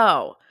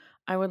 so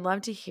I would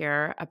love to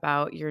hear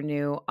about your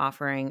new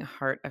offering,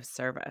 Heart of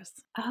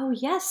Service. Oh,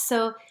 yes.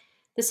 So,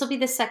 this will be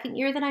the second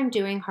year that I'm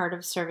doing Heart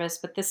of Service,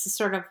 but this is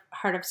sort of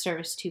Heart of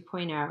Service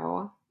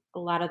 2.0. A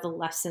lot of the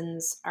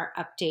lessons are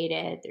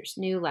updated, there's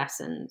new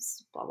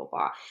lessons, blah, blah,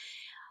 blah.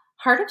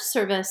 Heart of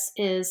Service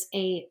is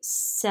a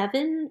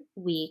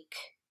 7-week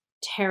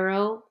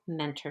tarot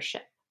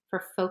mentorship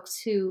for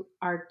folks who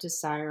are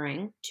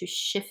desiring to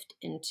shift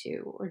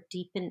into or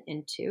deepen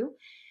into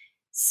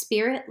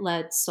spirit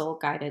led, soul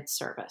guided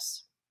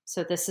service.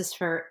 So, this is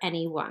for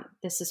anyone.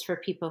 This is for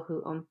people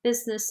who own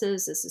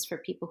businesses. This is for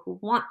people who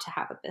want to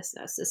have a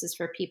business. This is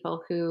for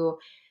people who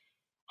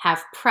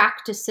have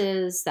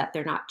practices that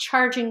they're not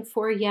charging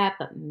for yet,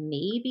 but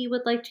maybe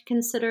would like to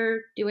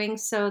consider doing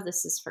so.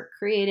 This is for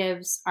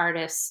creatives,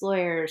 artists,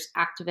 lawyers,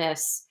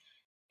 activists,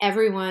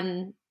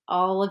 everyone,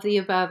 all of the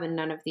above and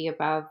none of the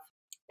above,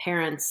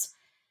 parents.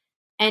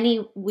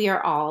 We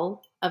are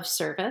all of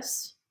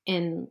service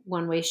in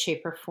one way,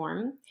 shape, or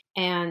form.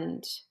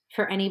 And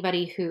for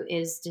anybody who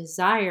is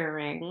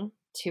desiring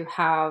to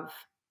have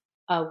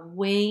a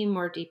way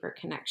more deeper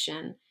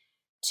connection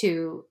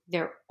to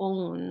their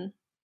own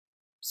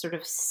sort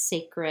of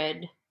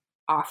sacred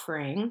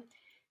offering,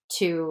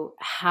 to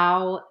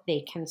how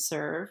they can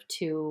serve,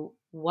 to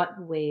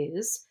what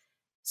ways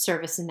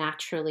service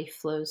naturally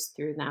flows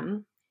through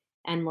them,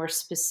 and more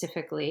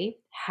specifically,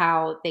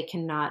 how they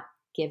cannot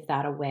give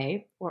that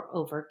away or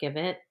overgive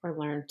it, or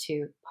learn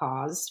to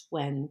pause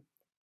when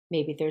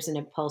maybe there's an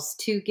impulse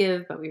to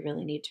give, but we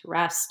really need to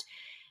rest.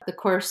 The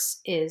course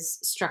is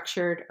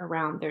structured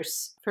around,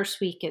 there's first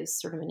week is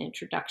sort of an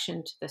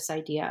introduction to this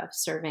idea of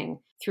serving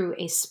through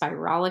a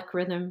spiralic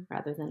rhythm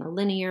rather than a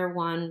linear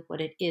one,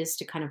 what it is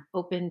to kind of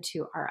open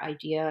to our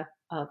idea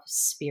of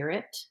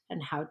spirit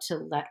and how to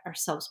let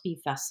ourselves be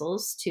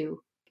vessels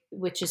to,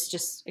 which is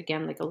just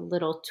again like a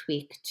little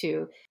tweak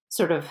to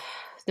sort of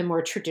the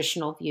more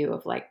traditional view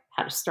of like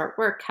how to start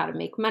work, how to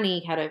make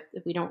money,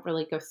 we don't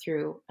really go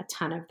through a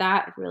ton of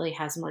that. It really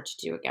has more to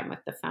do again with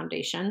the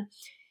foundation.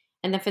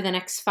 And then for the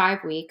next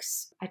 5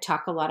 weeks, I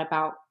talk a lot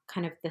about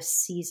kind of the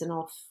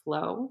seasonal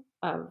flow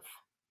of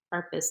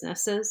our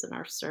businesses and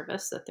our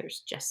service, that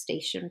there's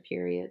gestation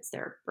periods,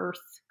 there are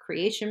birth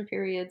creation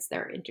periods,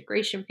 there are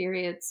integration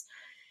periods,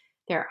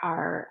 there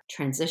are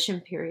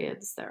transition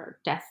periods, there are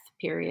death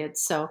periods.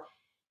 So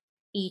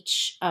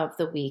each of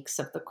the weeks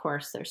of the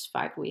course, there's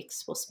 5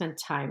 weeks, we'll spend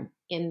time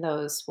in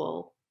those.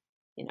 We'll,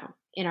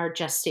 in our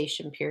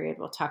gestation period,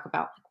 we'll talk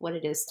about like what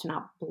it is to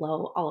not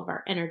blow all of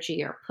our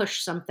energy or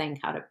push something,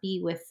 how to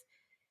be with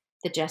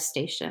the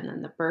gestation.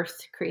 And the birth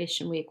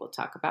creation week, we'll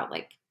talk about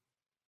like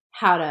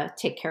how to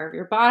take care of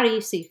your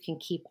body so you can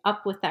keep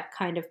up with that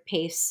kind of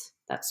pace,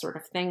 that sort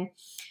of thing.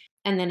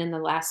 And then in the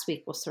last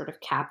week, we'll sort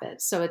of cap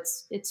it. So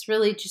it's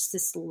really just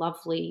this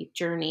lovely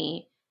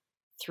journey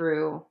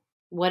through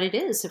what it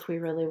is if we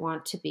really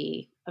want to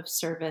be of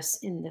service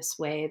in this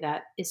way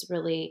that is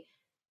really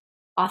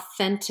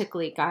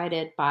authentically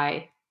guided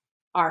by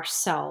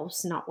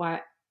ourselves, not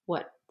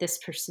what this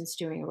person's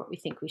doing or what we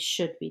think we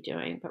should be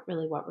doing, but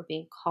really what we're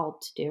being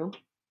called to do.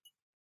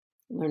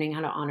 Learning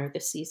how to honor the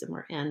season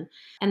we're in.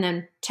 And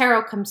then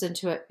tarot comes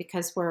into it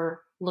because we're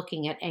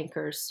looking at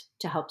anchors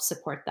to help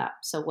support that.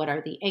 So what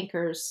are the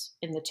anchors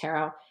in the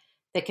tarot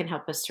that can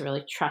help us to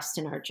really trust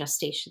in our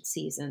gestation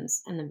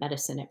seasons and the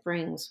medicine it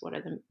brings? What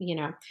are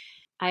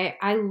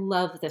I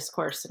love this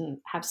course and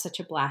have such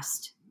a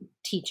blast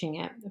teaching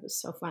it. It was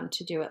so fun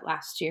to do it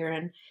last year.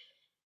 And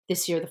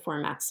this year, the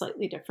format's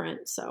slightly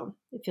different. So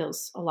it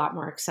feels a lot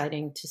more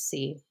exciting to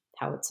see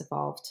how it's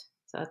evolved.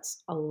 So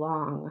that's a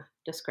long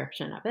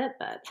description of it,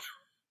 but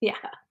yeah,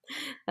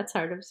 that's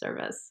Heart of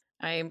Service.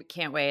 I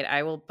can't wait.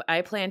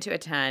 I plan to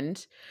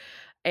attend,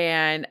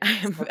 and So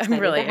I'm excited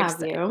really to have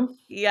excited. you.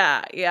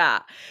 Yeah, yeah.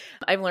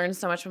 I've learned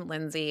so much from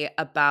Lindsay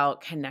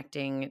about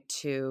connecting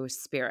to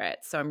spirit.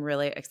 So I'm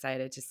really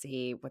excited to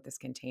see what this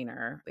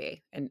container will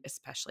be, and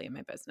especially in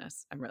my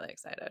business. I'm really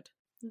excited.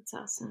 That's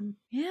awesome.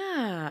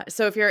 Yeah.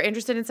 So if you're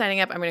interested in signing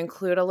up, I'm going to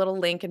include a little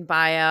link in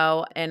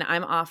bio, and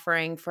I'm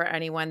offering for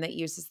anyone that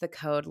uses the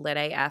code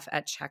LITAF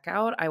at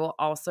checkout. I will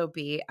also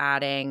be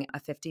adding a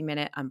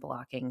 50-minute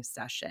unblocking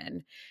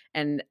session.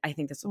 And I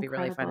think this will be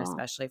really fun, Incredible.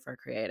 especially for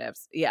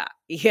creatives. Yeah.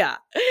 Yeah.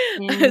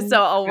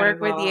 So I'll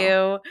work with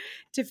Incredible. you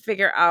to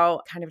figure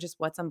out kind of just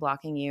what's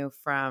unblocking you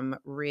from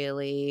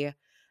really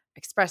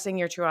expressing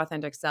your true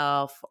authentic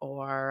self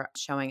or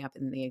showing up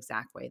in the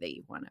exact way that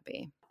you want to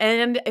be.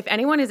 And if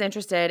anyone is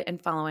interested in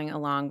following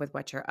along with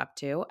what you're up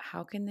to,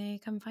 how can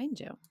they come find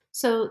you?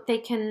 So they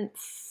can,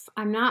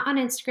 I'm not on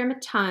Instagram a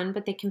ton,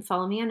 but they can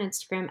follow me on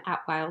Instagram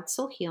at Wild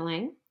Soul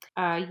Healing.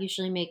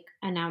 usually make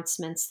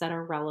announcements that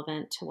are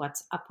relevant to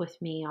what's up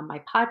with me on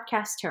my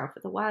podcast, Tarot for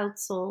the Wild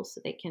Soul, so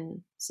they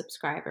can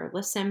subscribe or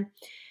listen.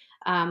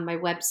 My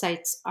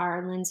websites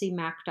are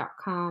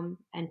lindsaymack.com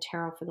and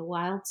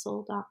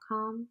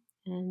tarotforthewildsoul.com.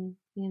 And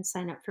you can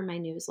sign up for my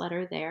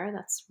newsletter there.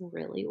 That's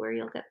really where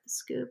you'll get the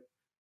scoop,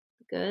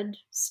 good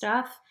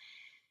stuff.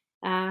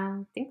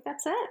 I think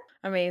that's it.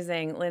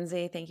 Amazing.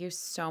 Lindsay, thank you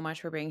so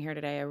much for being here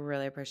today. I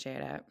really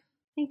appreciate it.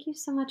 Thank you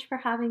so much for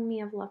having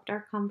me. I've loved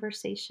our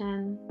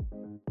conversation.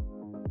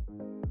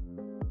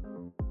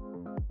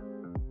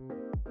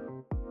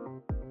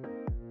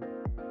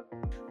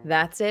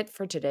 That's it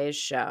for today's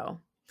show.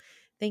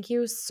 Thank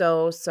you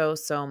so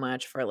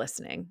much for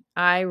listening.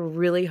 I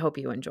really hope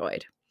you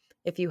enjoyed.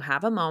 If you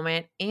have a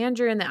moment and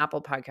you're in the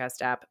Apple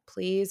Podcast app,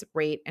 please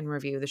rate and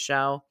review the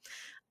show.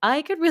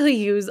 I could really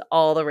use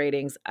all the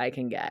ratings I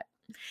can get.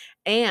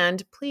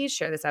 And please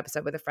share this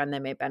episode with a friend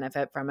that may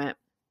benefit from it.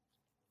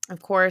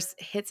 Of course,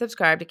 hit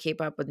subscribe to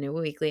keep up with new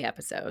weekly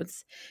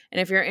episodes.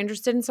 And if you're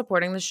interested in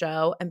supporting the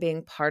show and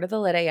being part of the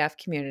Lit AF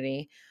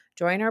community,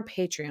 join our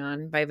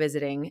Patreon by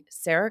visiting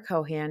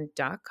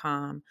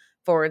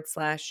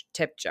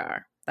sarahcohan.com/tip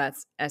jar.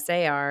 That's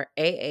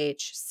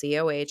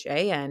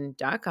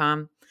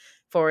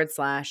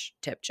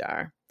sarahcohan.com/tip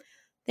jar.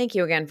 Thank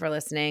you again for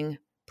listening.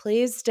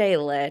 Please stay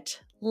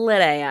lit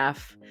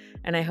AF,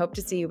 and I hope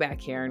to see you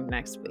back here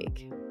next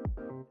week.